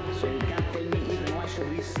 So you can't tell me even why should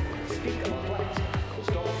we speak about what? Well,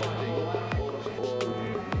 stop fighting. Or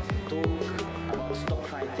talk about stop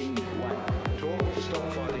fighting why? Talk to stop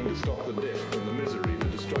fighting, to stop the death and the misery, the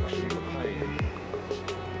destruction, the pain.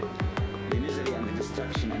 The misery and the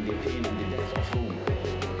destruction and the pain and the death of whom?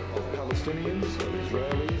 Of Palestinians, of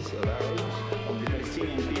Israelis, of Arabs. Of the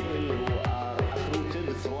Palestinian people who are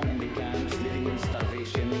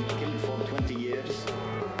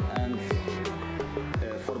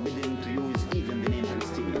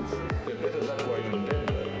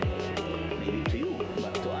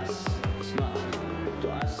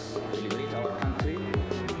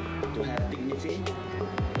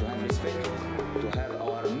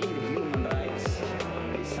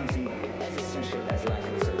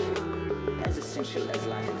essential as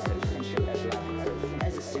life itself.